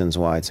the reasons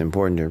why it's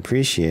important to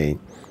appreciate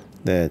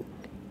that,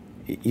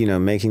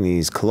 making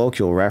these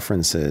colloquial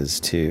references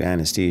to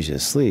anesthesia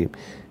sleep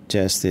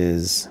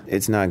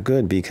it's not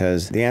good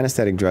because the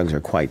anesthetic drugs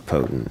are quite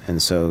potent.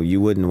 And so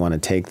you wouldn't want to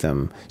take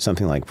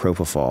something like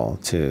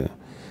propofol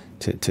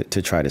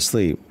to try to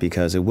sleep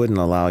because it wouldn't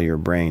allow your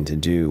brain to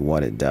do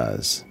what it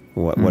does,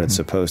 what it's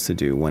supposed to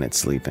do when it's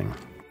sleeping.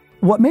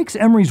 What makes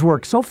Emery's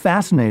work so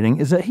fascinating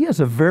is that he has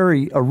a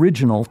very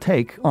original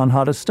take on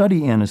how to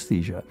study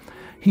anesthesia.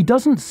 He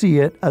doesn't see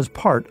it as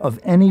part of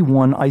any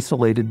one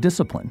isolated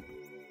discipline.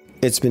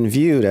 It's been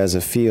viewed as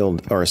a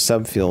field or a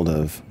subfield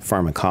of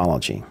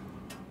pharmacology.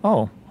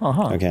 Oh,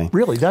 Okay.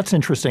 Really? That's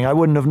interesting. I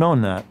wouldn't have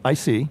known that. I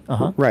see.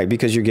 Right,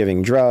 because you're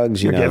giving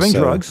drugs. You're giving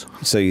drugs.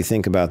 So you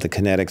think about the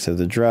kinetics of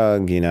the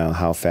drug,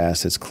 how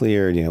fast it's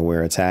cleared,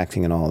 where it's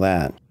acting and all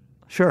that.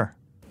 Sure.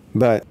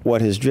 But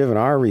what has driven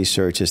our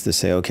research is to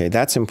say, okay,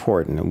 that's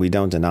important, and we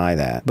don't deny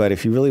that. But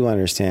if you really want to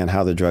understand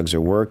how the drugs are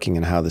working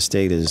and how the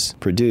state is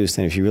produced,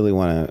 and if you really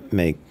want to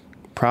make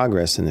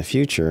progress in the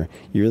future,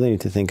 you really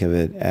need to think of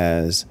it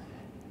as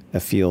a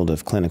field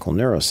of clinical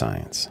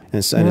neuroscience.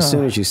 And as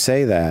soon as you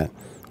say that,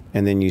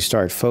 and then you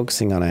start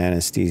focusing on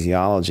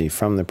anesthesiology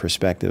from the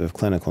perspective of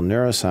clinical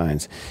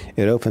neuroscience,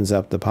 it opens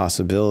up the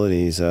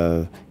possibilities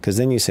of, because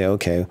then you say,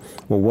 okay,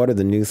 well, what are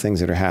the new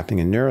things that are happening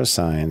in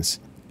neuroscience?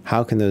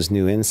 How can those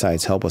new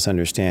insights help us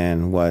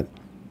understand what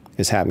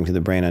is happening to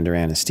the brain under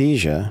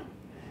anesthesia?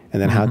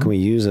 And then how can we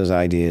use those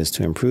ideas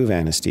to improve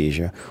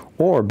anesthesia?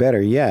 Or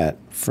better yet,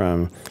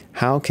 from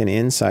how can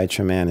insights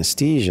from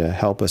anesthesia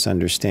help us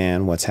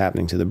understand what's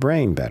happening to the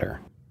brain better?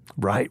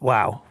 Right.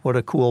 Wow. What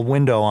a cool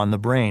window on the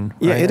brain.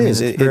 Right? Yeah, it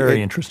is. It's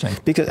very interesting.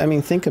 Because,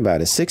 think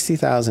about it.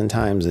 60,000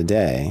 times a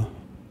day,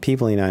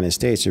 people in the United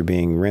States are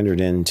being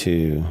rendered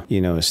into,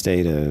 a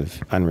state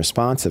of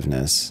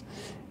unresponsiveness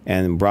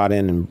and brought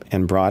in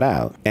and brought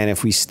out. And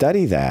if we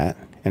study that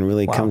and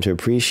really come to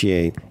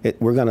appreciate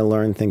it, we're going to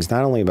learn things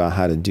not only about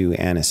how to do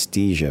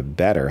anesthesia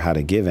better, how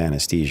to give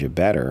anesthesia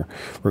better,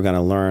 we're going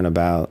to learn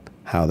about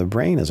how the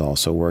brain is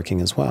also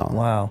working as well.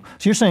 Wow.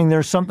 So you're saying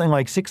there's something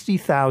like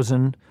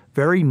 60,000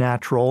 very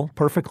natural,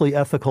 perfectly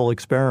ethical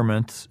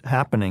experiments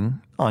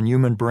happening on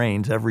human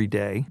brains every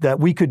day that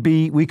we could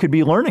be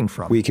learning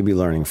from. We could be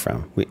learning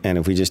from. And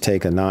if we just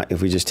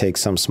take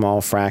some small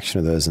fraction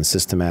of those and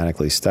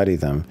systematically study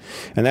them,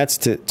 and that's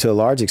to a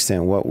large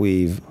extent what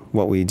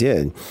we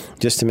did,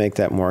 just to make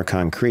that more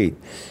concrete.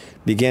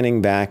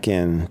 Beginning back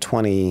in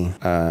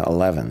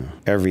 2011,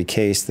 every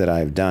case that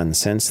I've done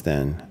since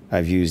then,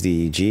 I've used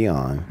EEG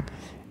on,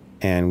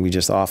 and we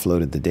just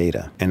offloaded the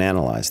data and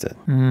analyzed it.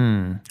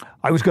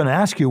 I was going to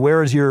ask you,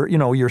 where is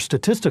your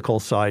statistical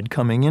side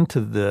coming into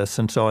this?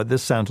 And so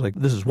this sounds like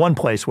this is one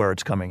place where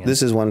it's coming in.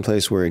 This is one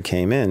place where it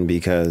came in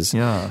because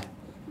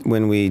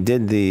when we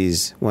did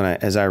these,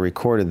 as I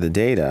recorded the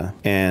data,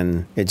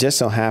 and it just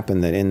so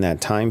happened that in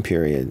that time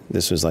period,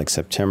 this was like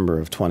September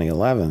of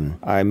 2011,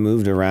 I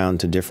moved around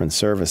to different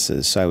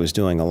services. So I was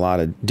doing a lot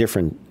of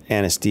different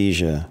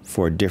anesthesia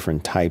for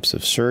different types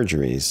of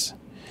surgeries.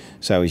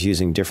 So I was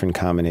using different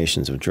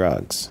combinations of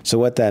drugs. So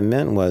what that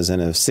meant was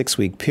in a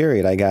 6-week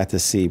period, I got to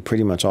see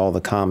pretty much all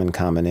the common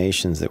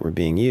combinations that were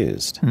being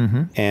used.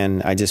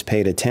 And I just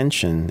paid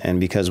attention. And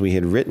because we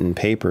had written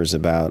papers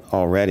about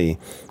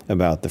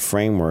the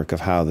framework of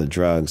how the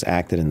drugs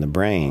acted in the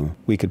brain,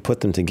 we could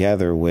put them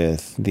together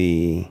with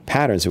the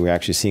patterns that we were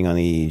actually seeing on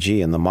the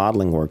EEG and the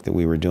modeling work that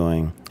we were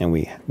doing, and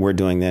we were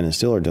doing then and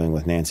still are doing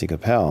with Nancy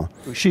Coppell.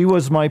 She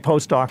was my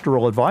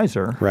postdoctoral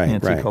advisor,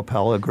 Nancy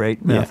Coppell, a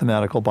great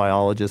mathematical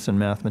biologist and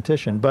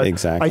mathematician. But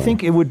exactly. I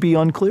think it would be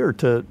unclear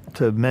to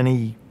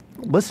many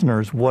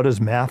listeners, what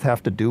does math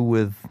have to do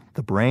with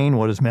the brain?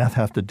 What does math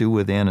have to do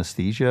with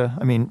anesthesia?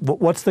 I mean,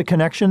 what's the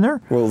connection there?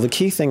 Well, the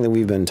key thing that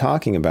we've been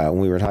talking about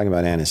when we were talking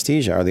about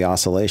anesthesia are the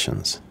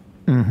oscillations.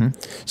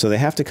 So they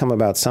have to come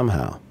about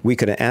somehow. We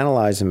could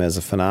analyze them as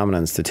a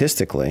phenomenon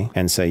statistically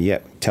and say,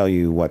 tell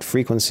you what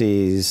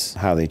frequencies,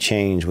 how they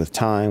change with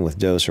time, with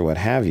dose, or what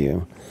have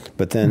you.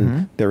 But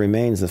then there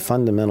remains the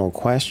fundamental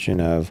question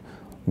of,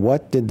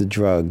 what did the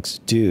drugs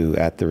do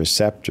at the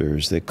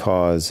receptors that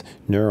cause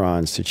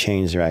neurons to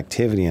change their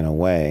activity in a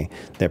way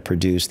that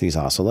produce these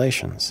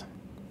oscillations?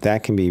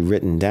 That can be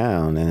written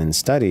down and then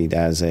studied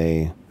as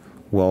a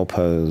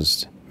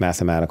well-posed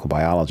mathematical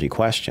biology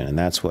question. And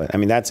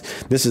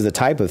this is the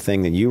type of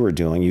thing that you've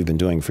been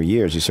doing for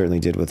years. You certainly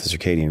did with the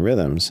circadian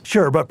rhythms.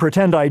 Sure, but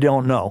pretend I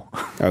don't know.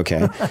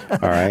 Okay,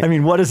 all right. I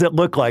mean, what does it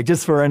look like,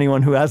 just for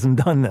anyone who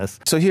hasn't done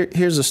this? So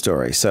here's the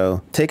story.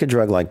 So take a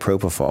drug like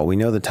propofol. We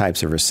know the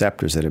types of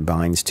receptors that it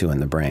binds to in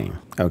the brain,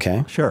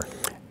 okay? Sure.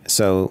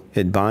 So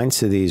it binds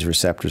to these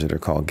receptors that are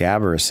called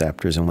GABA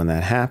receptors, and when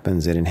that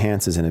happens, it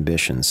enhances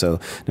inhibition. So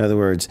in other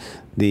words,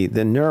 the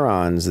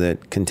neurons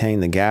that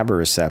contain the GABA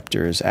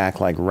receptors act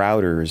like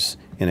routers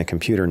in a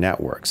computer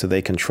network. So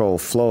they control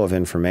flow of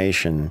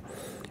information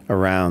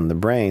around the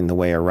brain the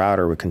way a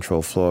router would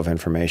control flow of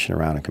information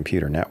around a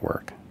computer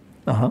network.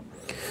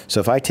 So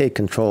if I take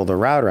control of the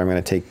router, I'm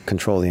going to take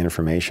control of the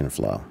information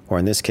flow, or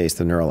in this case,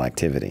 the neural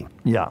activity.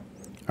 Yeah.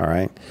 All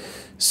right?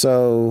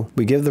 So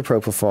we give the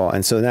propofol,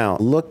 and so now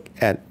look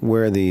at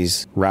where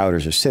these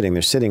routers are sitting.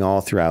 They're sitting all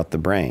throughout the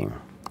brain.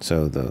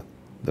 So the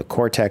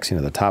cortex,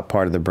 the top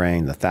part of the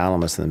brain, the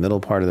thalamus in the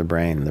middle part of the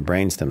brain, and the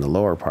brainstem, the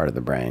lower part of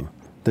the brain.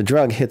 The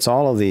drug hits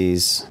all of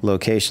these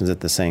locations at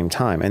the same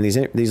time, and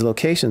these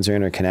locations are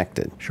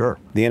interconnected. Sure.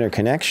 The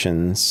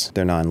interconnections,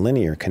 they're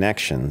nonlinear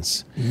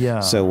connections. Yeah.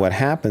 So what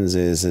happens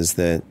is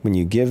that when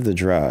you give the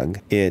drug,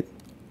 it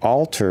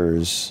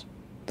alters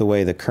the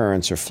way the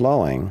currents are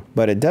flowing,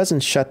 but it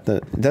doesn't shut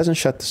the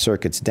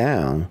circuits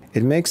down.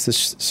 It makes the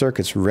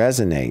circuits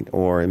resonate,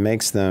 or it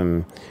makes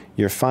them,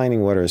 you're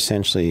finding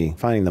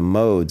the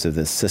modes of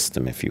the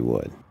system, if you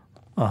would.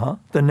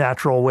 The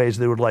natural ways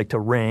they would like to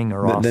ring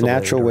or oscillate. The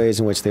natural ways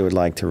in which they would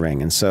like to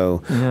ring. And so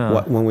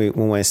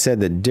when I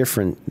said that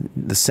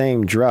the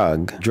same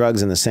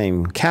drugs in the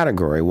same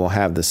category will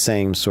have the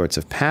same sorts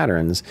of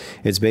patterns,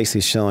 it's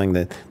basically showing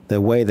that the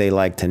way they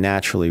like to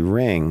naturally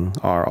ring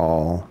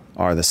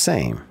are the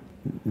same.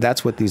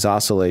 That's what these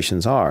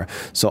oscillations are.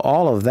 So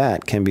all of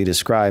that can be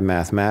described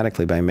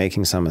mathematically by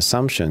making some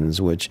assumptions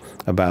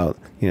about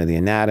the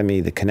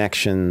anatomy, the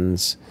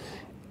connections,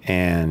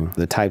 and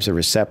the types of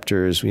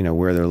receptors,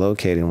 where they're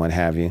located and what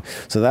have you.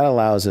 So that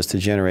allows us to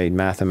generate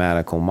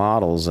mathematical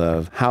models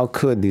of how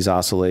could these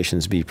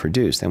oscillations be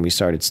produced. And we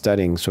started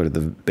studying sort of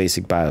the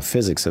basic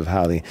biophysics of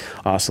how the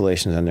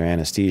oscillations under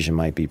anesthesia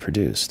might be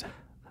produced.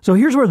 So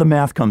here's where the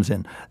math comes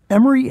in.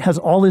 Emery has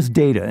all this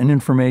data and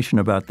information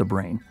about the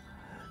brain.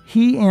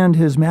 He and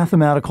his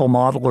mathematical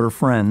modeler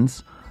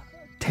friends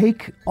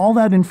take all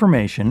that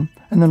information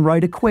and then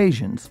write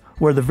equations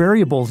where the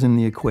variables in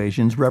the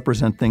equations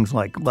represent things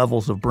like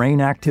levels of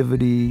brain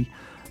activity,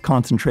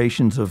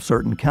 concentrations of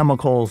certain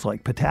chemicals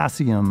like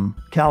potassium,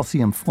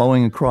 calcium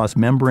flowing across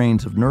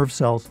membranes of nerve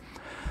cells.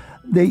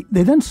 They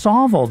then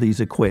solve all these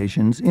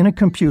equations in a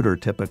computer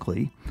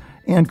typically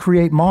and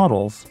create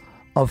models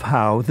of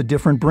how the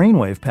different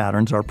brainwave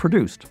patterns are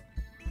produced.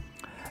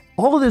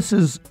 All of this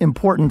is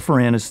important for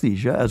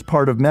anesthesia as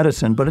part of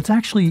medicine, but it's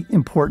actually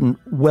important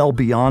well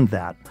beyond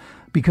that,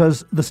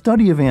 because the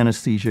study of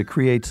anesthesia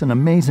creates an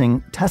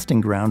amazing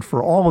testing ground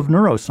for all of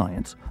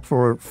neuroscience,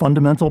 for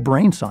fundamental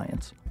brain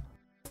science.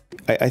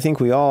 I think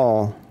we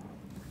all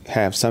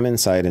have some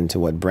insight into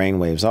what brain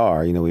waves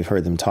are. We've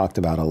heard them talked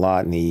about a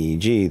lot in the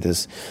EEG.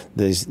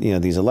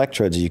 These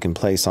electrodes you can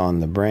place on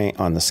the brain,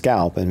 on the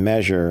scalp, and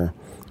measure,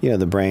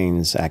 the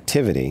brain's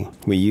activity.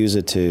 We use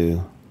it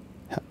to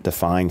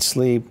define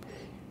sleep.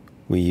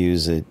 We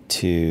use it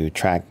to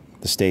track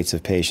the states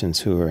of patients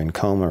who are in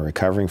coma or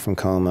recovering from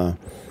coma.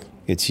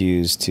 It's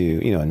used to,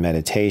 in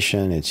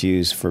meditation. It's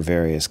used for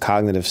various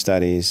cognitive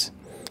studies.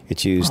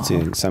 It's used to,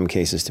 in some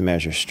cases, to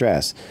measure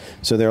stress.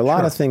 So there are a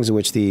lot of things in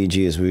which the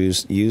EEG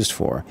is used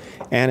for.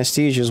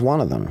 Anesthesia is one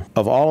of them.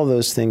 Of all of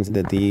those things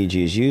that the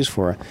EEG is used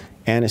for,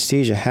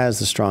 anesthesia has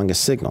the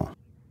strongest signal.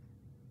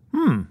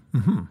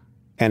 Mm-hmm.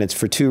 And it's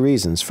for two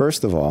reasons.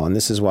 First of all, and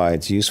this is why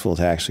it's useful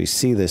to actually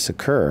see this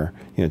occur,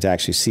 to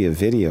actually see a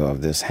video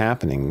of this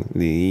happening,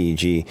 the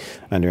EEG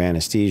under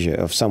anesthesia,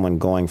 of someone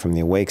going from the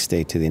awake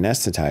state to the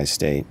anesthetized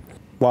state.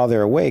 While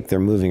they're awake, they're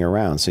moving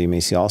around, so you may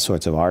see all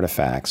sorts of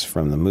artifacts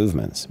from the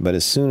movements. But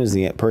as soon as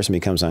the person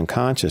becomes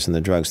unconscious and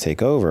the drugs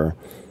take over,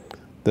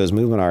 those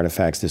movement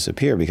artifacts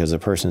disappear because the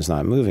person's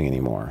not moving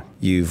anymore.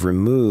 You've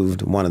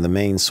removed one of the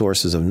main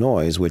sources of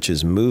noise, which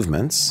is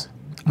movements,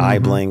 eye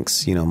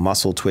blinks,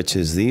 muscle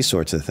twitches, these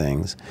sorts of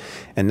things.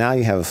 And now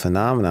you have a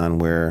phenomenon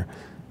where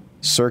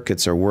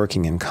circuits are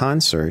working in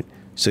concert,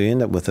 so you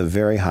end up with a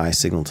very high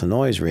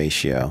signal-to-noise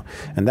ratio.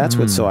 And that's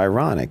what's so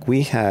ironic.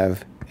 We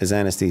have, as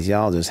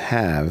anesthesiologists,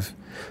 have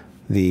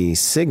the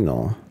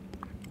signal,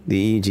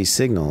 the EEG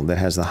signal, that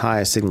has the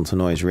highest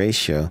signal-to-noise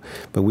ratio,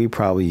 but we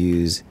probably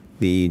use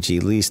the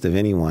EEG least of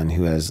anyone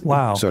who has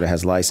sort of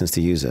has license to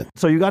use it.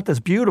 So you got this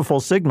beautiful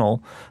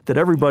signal that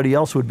everybody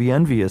else would be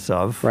envious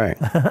of. Right.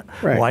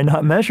 Right. Why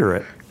not measure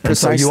it?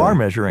 Precisely. And so you are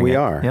measuring we it.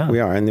 Are. Yeah. We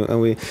are.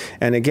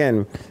 And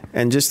again,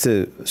 and just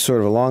to sort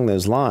of along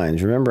those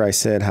lines, remember I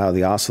said how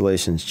the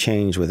oscillations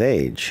change with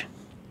age.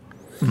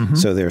 Mm-hmm.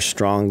 So they're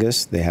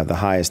strongest, they have the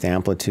highest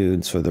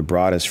amplitudes for the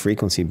broadest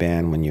frequency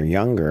band when you're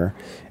younger,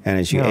 and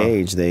as you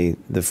age, the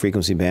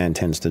frequency band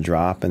tends to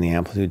drop and the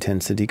amplitude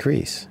tends to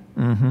decrease.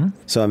 Mm-hmm.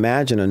 So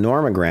imagine a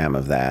normogram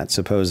of that.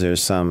 Suppose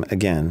there's some,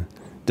 again,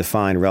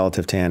 defined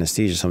relative to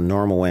anesthesia, some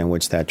normal way in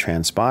which that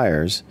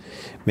transpires.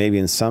 Maybe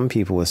in some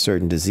people with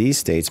certain disease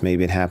states,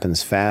 maybe it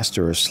happens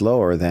faster or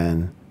slower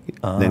than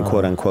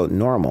quote-unquote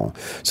normal.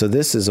 So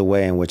this is a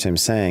way in which I'm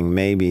saying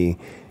maybe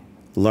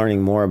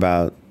learning more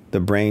about the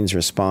brain's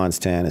response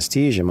to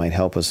anesthesia might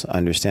help us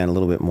understand a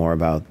little bit more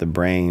about the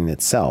brain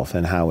itself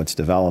and how it's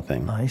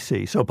developing. I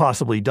see. So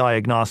possibly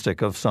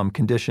diagnostic of some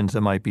conditions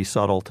that might be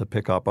subtle to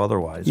pick up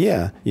otherwise.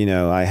 Yeah.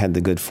 I had the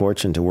good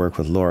fortune to work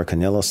with Laura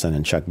Cornelison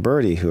and Chuck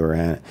Birdie, who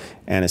are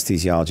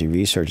anesthesiology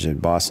researchers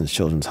at Boston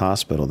Children's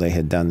Hospital. They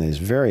had done these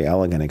very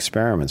elegant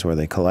experiments where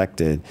they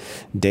collected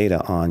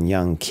data on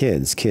young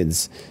kids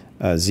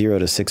 0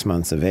 to 6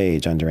 months of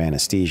age under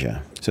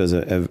anesthesia. So it's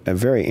a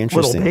very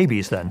interesting... Little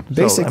babies then.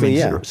 Basically,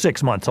 so,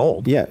 6 months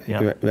old. Yeah,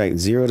 right,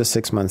 0 to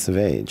 6 months of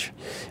age.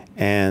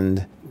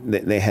 And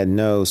they had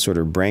no sort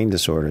of brain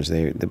disorders,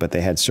 but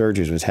they had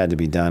surgeries which had to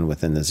be done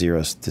within the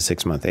 0 to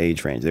 6 month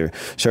age range. They were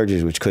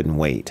surgeries which couldn't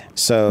wait.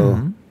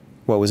 So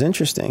what was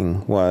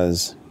interesting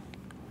was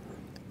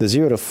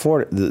the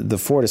 4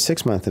 to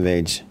 6 month of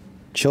age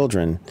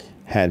children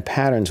had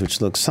patterns which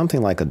looked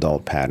something like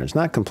adult patterns.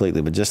 Not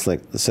completely, but just like,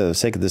 so for the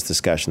sake of this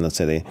discussion, let's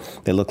say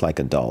they look like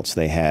adults.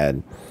 They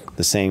had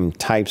the same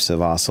types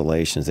of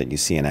oscillations that you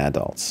see in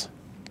adults.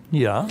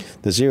 Yeah.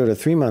 The 0 to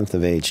 3 month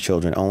of age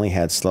children only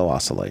had slow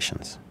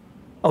oscillations.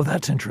 Oh,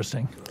 that's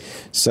interesting.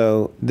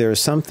 So there's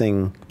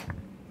something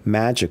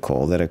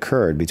magical that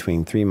occurred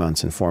between 3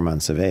 months and 4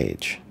 months of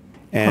age.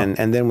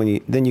 And then when you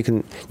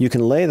can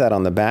lay that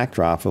on the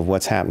backdrop of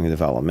what's happening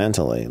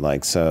developmentally,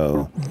 like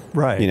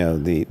right.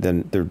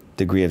 The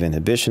degree of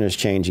inhibition is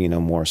changing,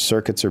 more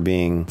circuits are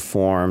being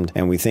formed,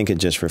 and we think it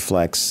just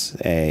reflects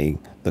the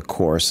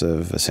course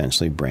of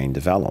essentially brain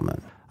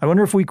development. I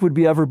wonder if we would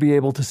ever be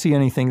able to see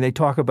anything. They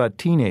talk about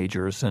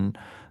teenagers and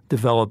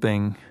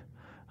developing,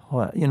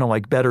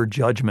 like better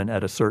judgment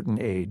at a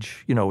certain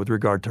age, with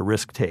regard to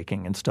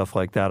risk-taking and stuff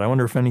like that. I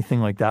wonder if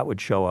anything like that would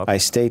show up. I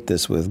state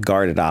this with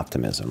guarded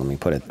optime. Let me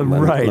put it, let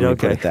me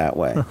put it that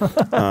way.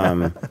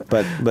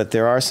 But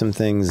there are some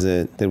things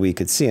that we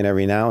could see, and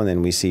every now and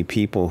then we see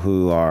people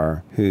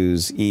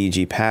whose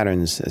EEG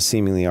patterns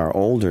seemingly are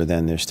older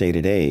than their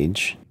stated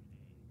age.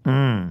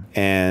 And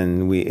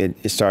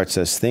it starts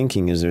us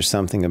thinking, is there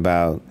something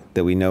about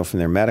that we know from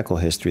their medical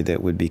history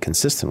that would be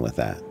consistent with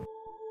that?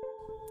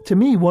 To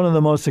me, one of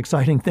the most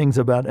exciting things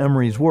about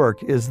Emery's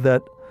work is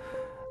that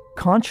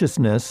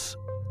consciousness,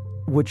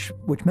 which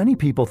many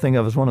people think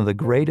of as one of the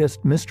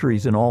greatest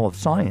mysteries in all of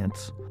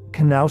science,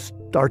 can now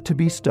start to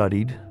be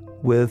studied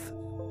with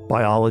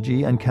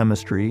biology and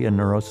chemistry and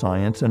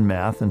neuroscience and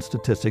math and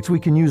statistics.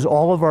 We can use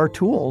all of our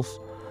tools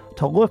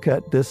to look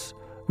at this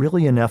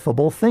really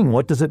ineffable thing.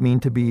 What does it mean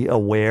to be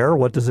aware?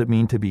 What does it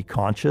mean to be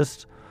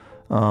conscious?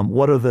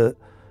 What are the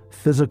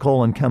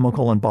physical and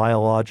chemical and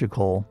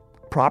biological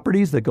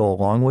properties that go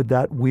along with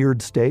that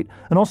weird state,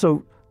 and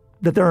also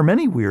that there are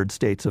many weird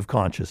states of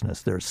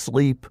consciousness. There's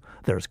sleep,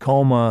 there's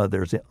coma,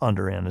 there's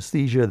under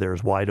anesthesia,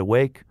 there's wide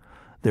awake,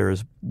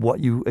 there's what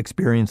you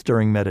experience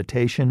during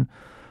meditation.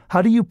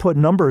 How do you put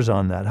numbers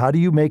on that? How do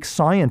you make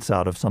science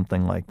out of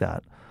something like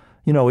that?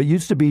 You know, it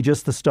used to be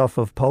just the stuff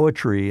of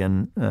poetry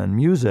and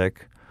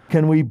music.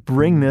 Can we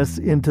bring this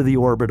into the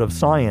orbit of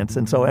science?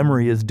 And so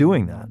Emery is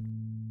doing that.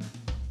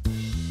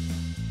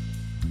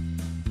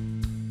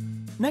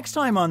 Next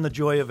time on The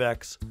Joy of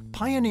X,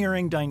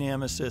 pioneering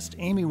dynamicist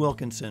Amy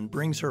Wilkinson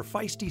brings her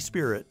feisty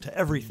spirit to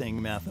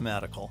everything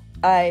mathematical.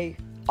 I,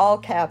 all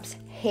caps,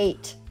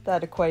 hate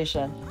that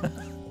equation.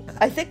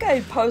 I think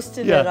I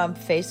posted it on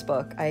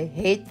Facebook. I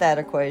hate that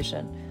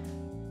equation.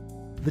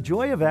 The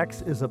Joy of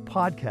X is a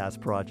podcast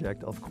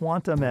project of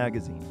Quanta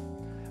Magazine.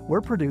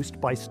 We're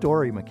produced by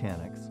Story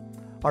Mechanics.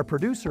 Our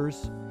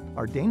producers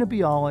are Dana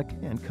Bialik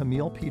and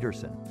Camille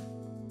Peterson.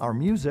 Our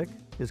music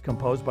is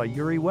composed by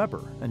Yuri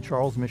Weber and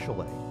Charles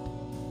Michelet.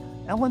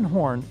 Ellen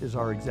Horn is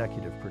our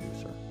executive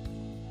producer.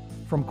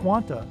 From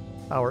Quanta,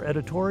 our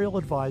editorial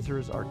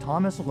advisors are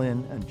Thomas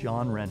Lynn and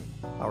John Rennie.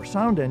 Our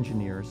sound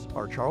engineers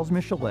are Charles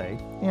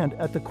Michelet and,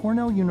 at the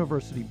Cornell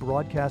University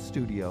Broadcast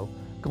Studio,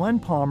 Glenn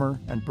Palmer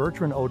and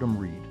Bertrand Odom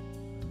Reed,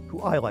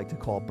 who I like to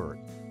call Bert.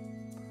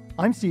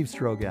 I'm Steve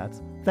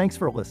Strogatz. Thanks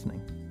for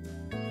listening.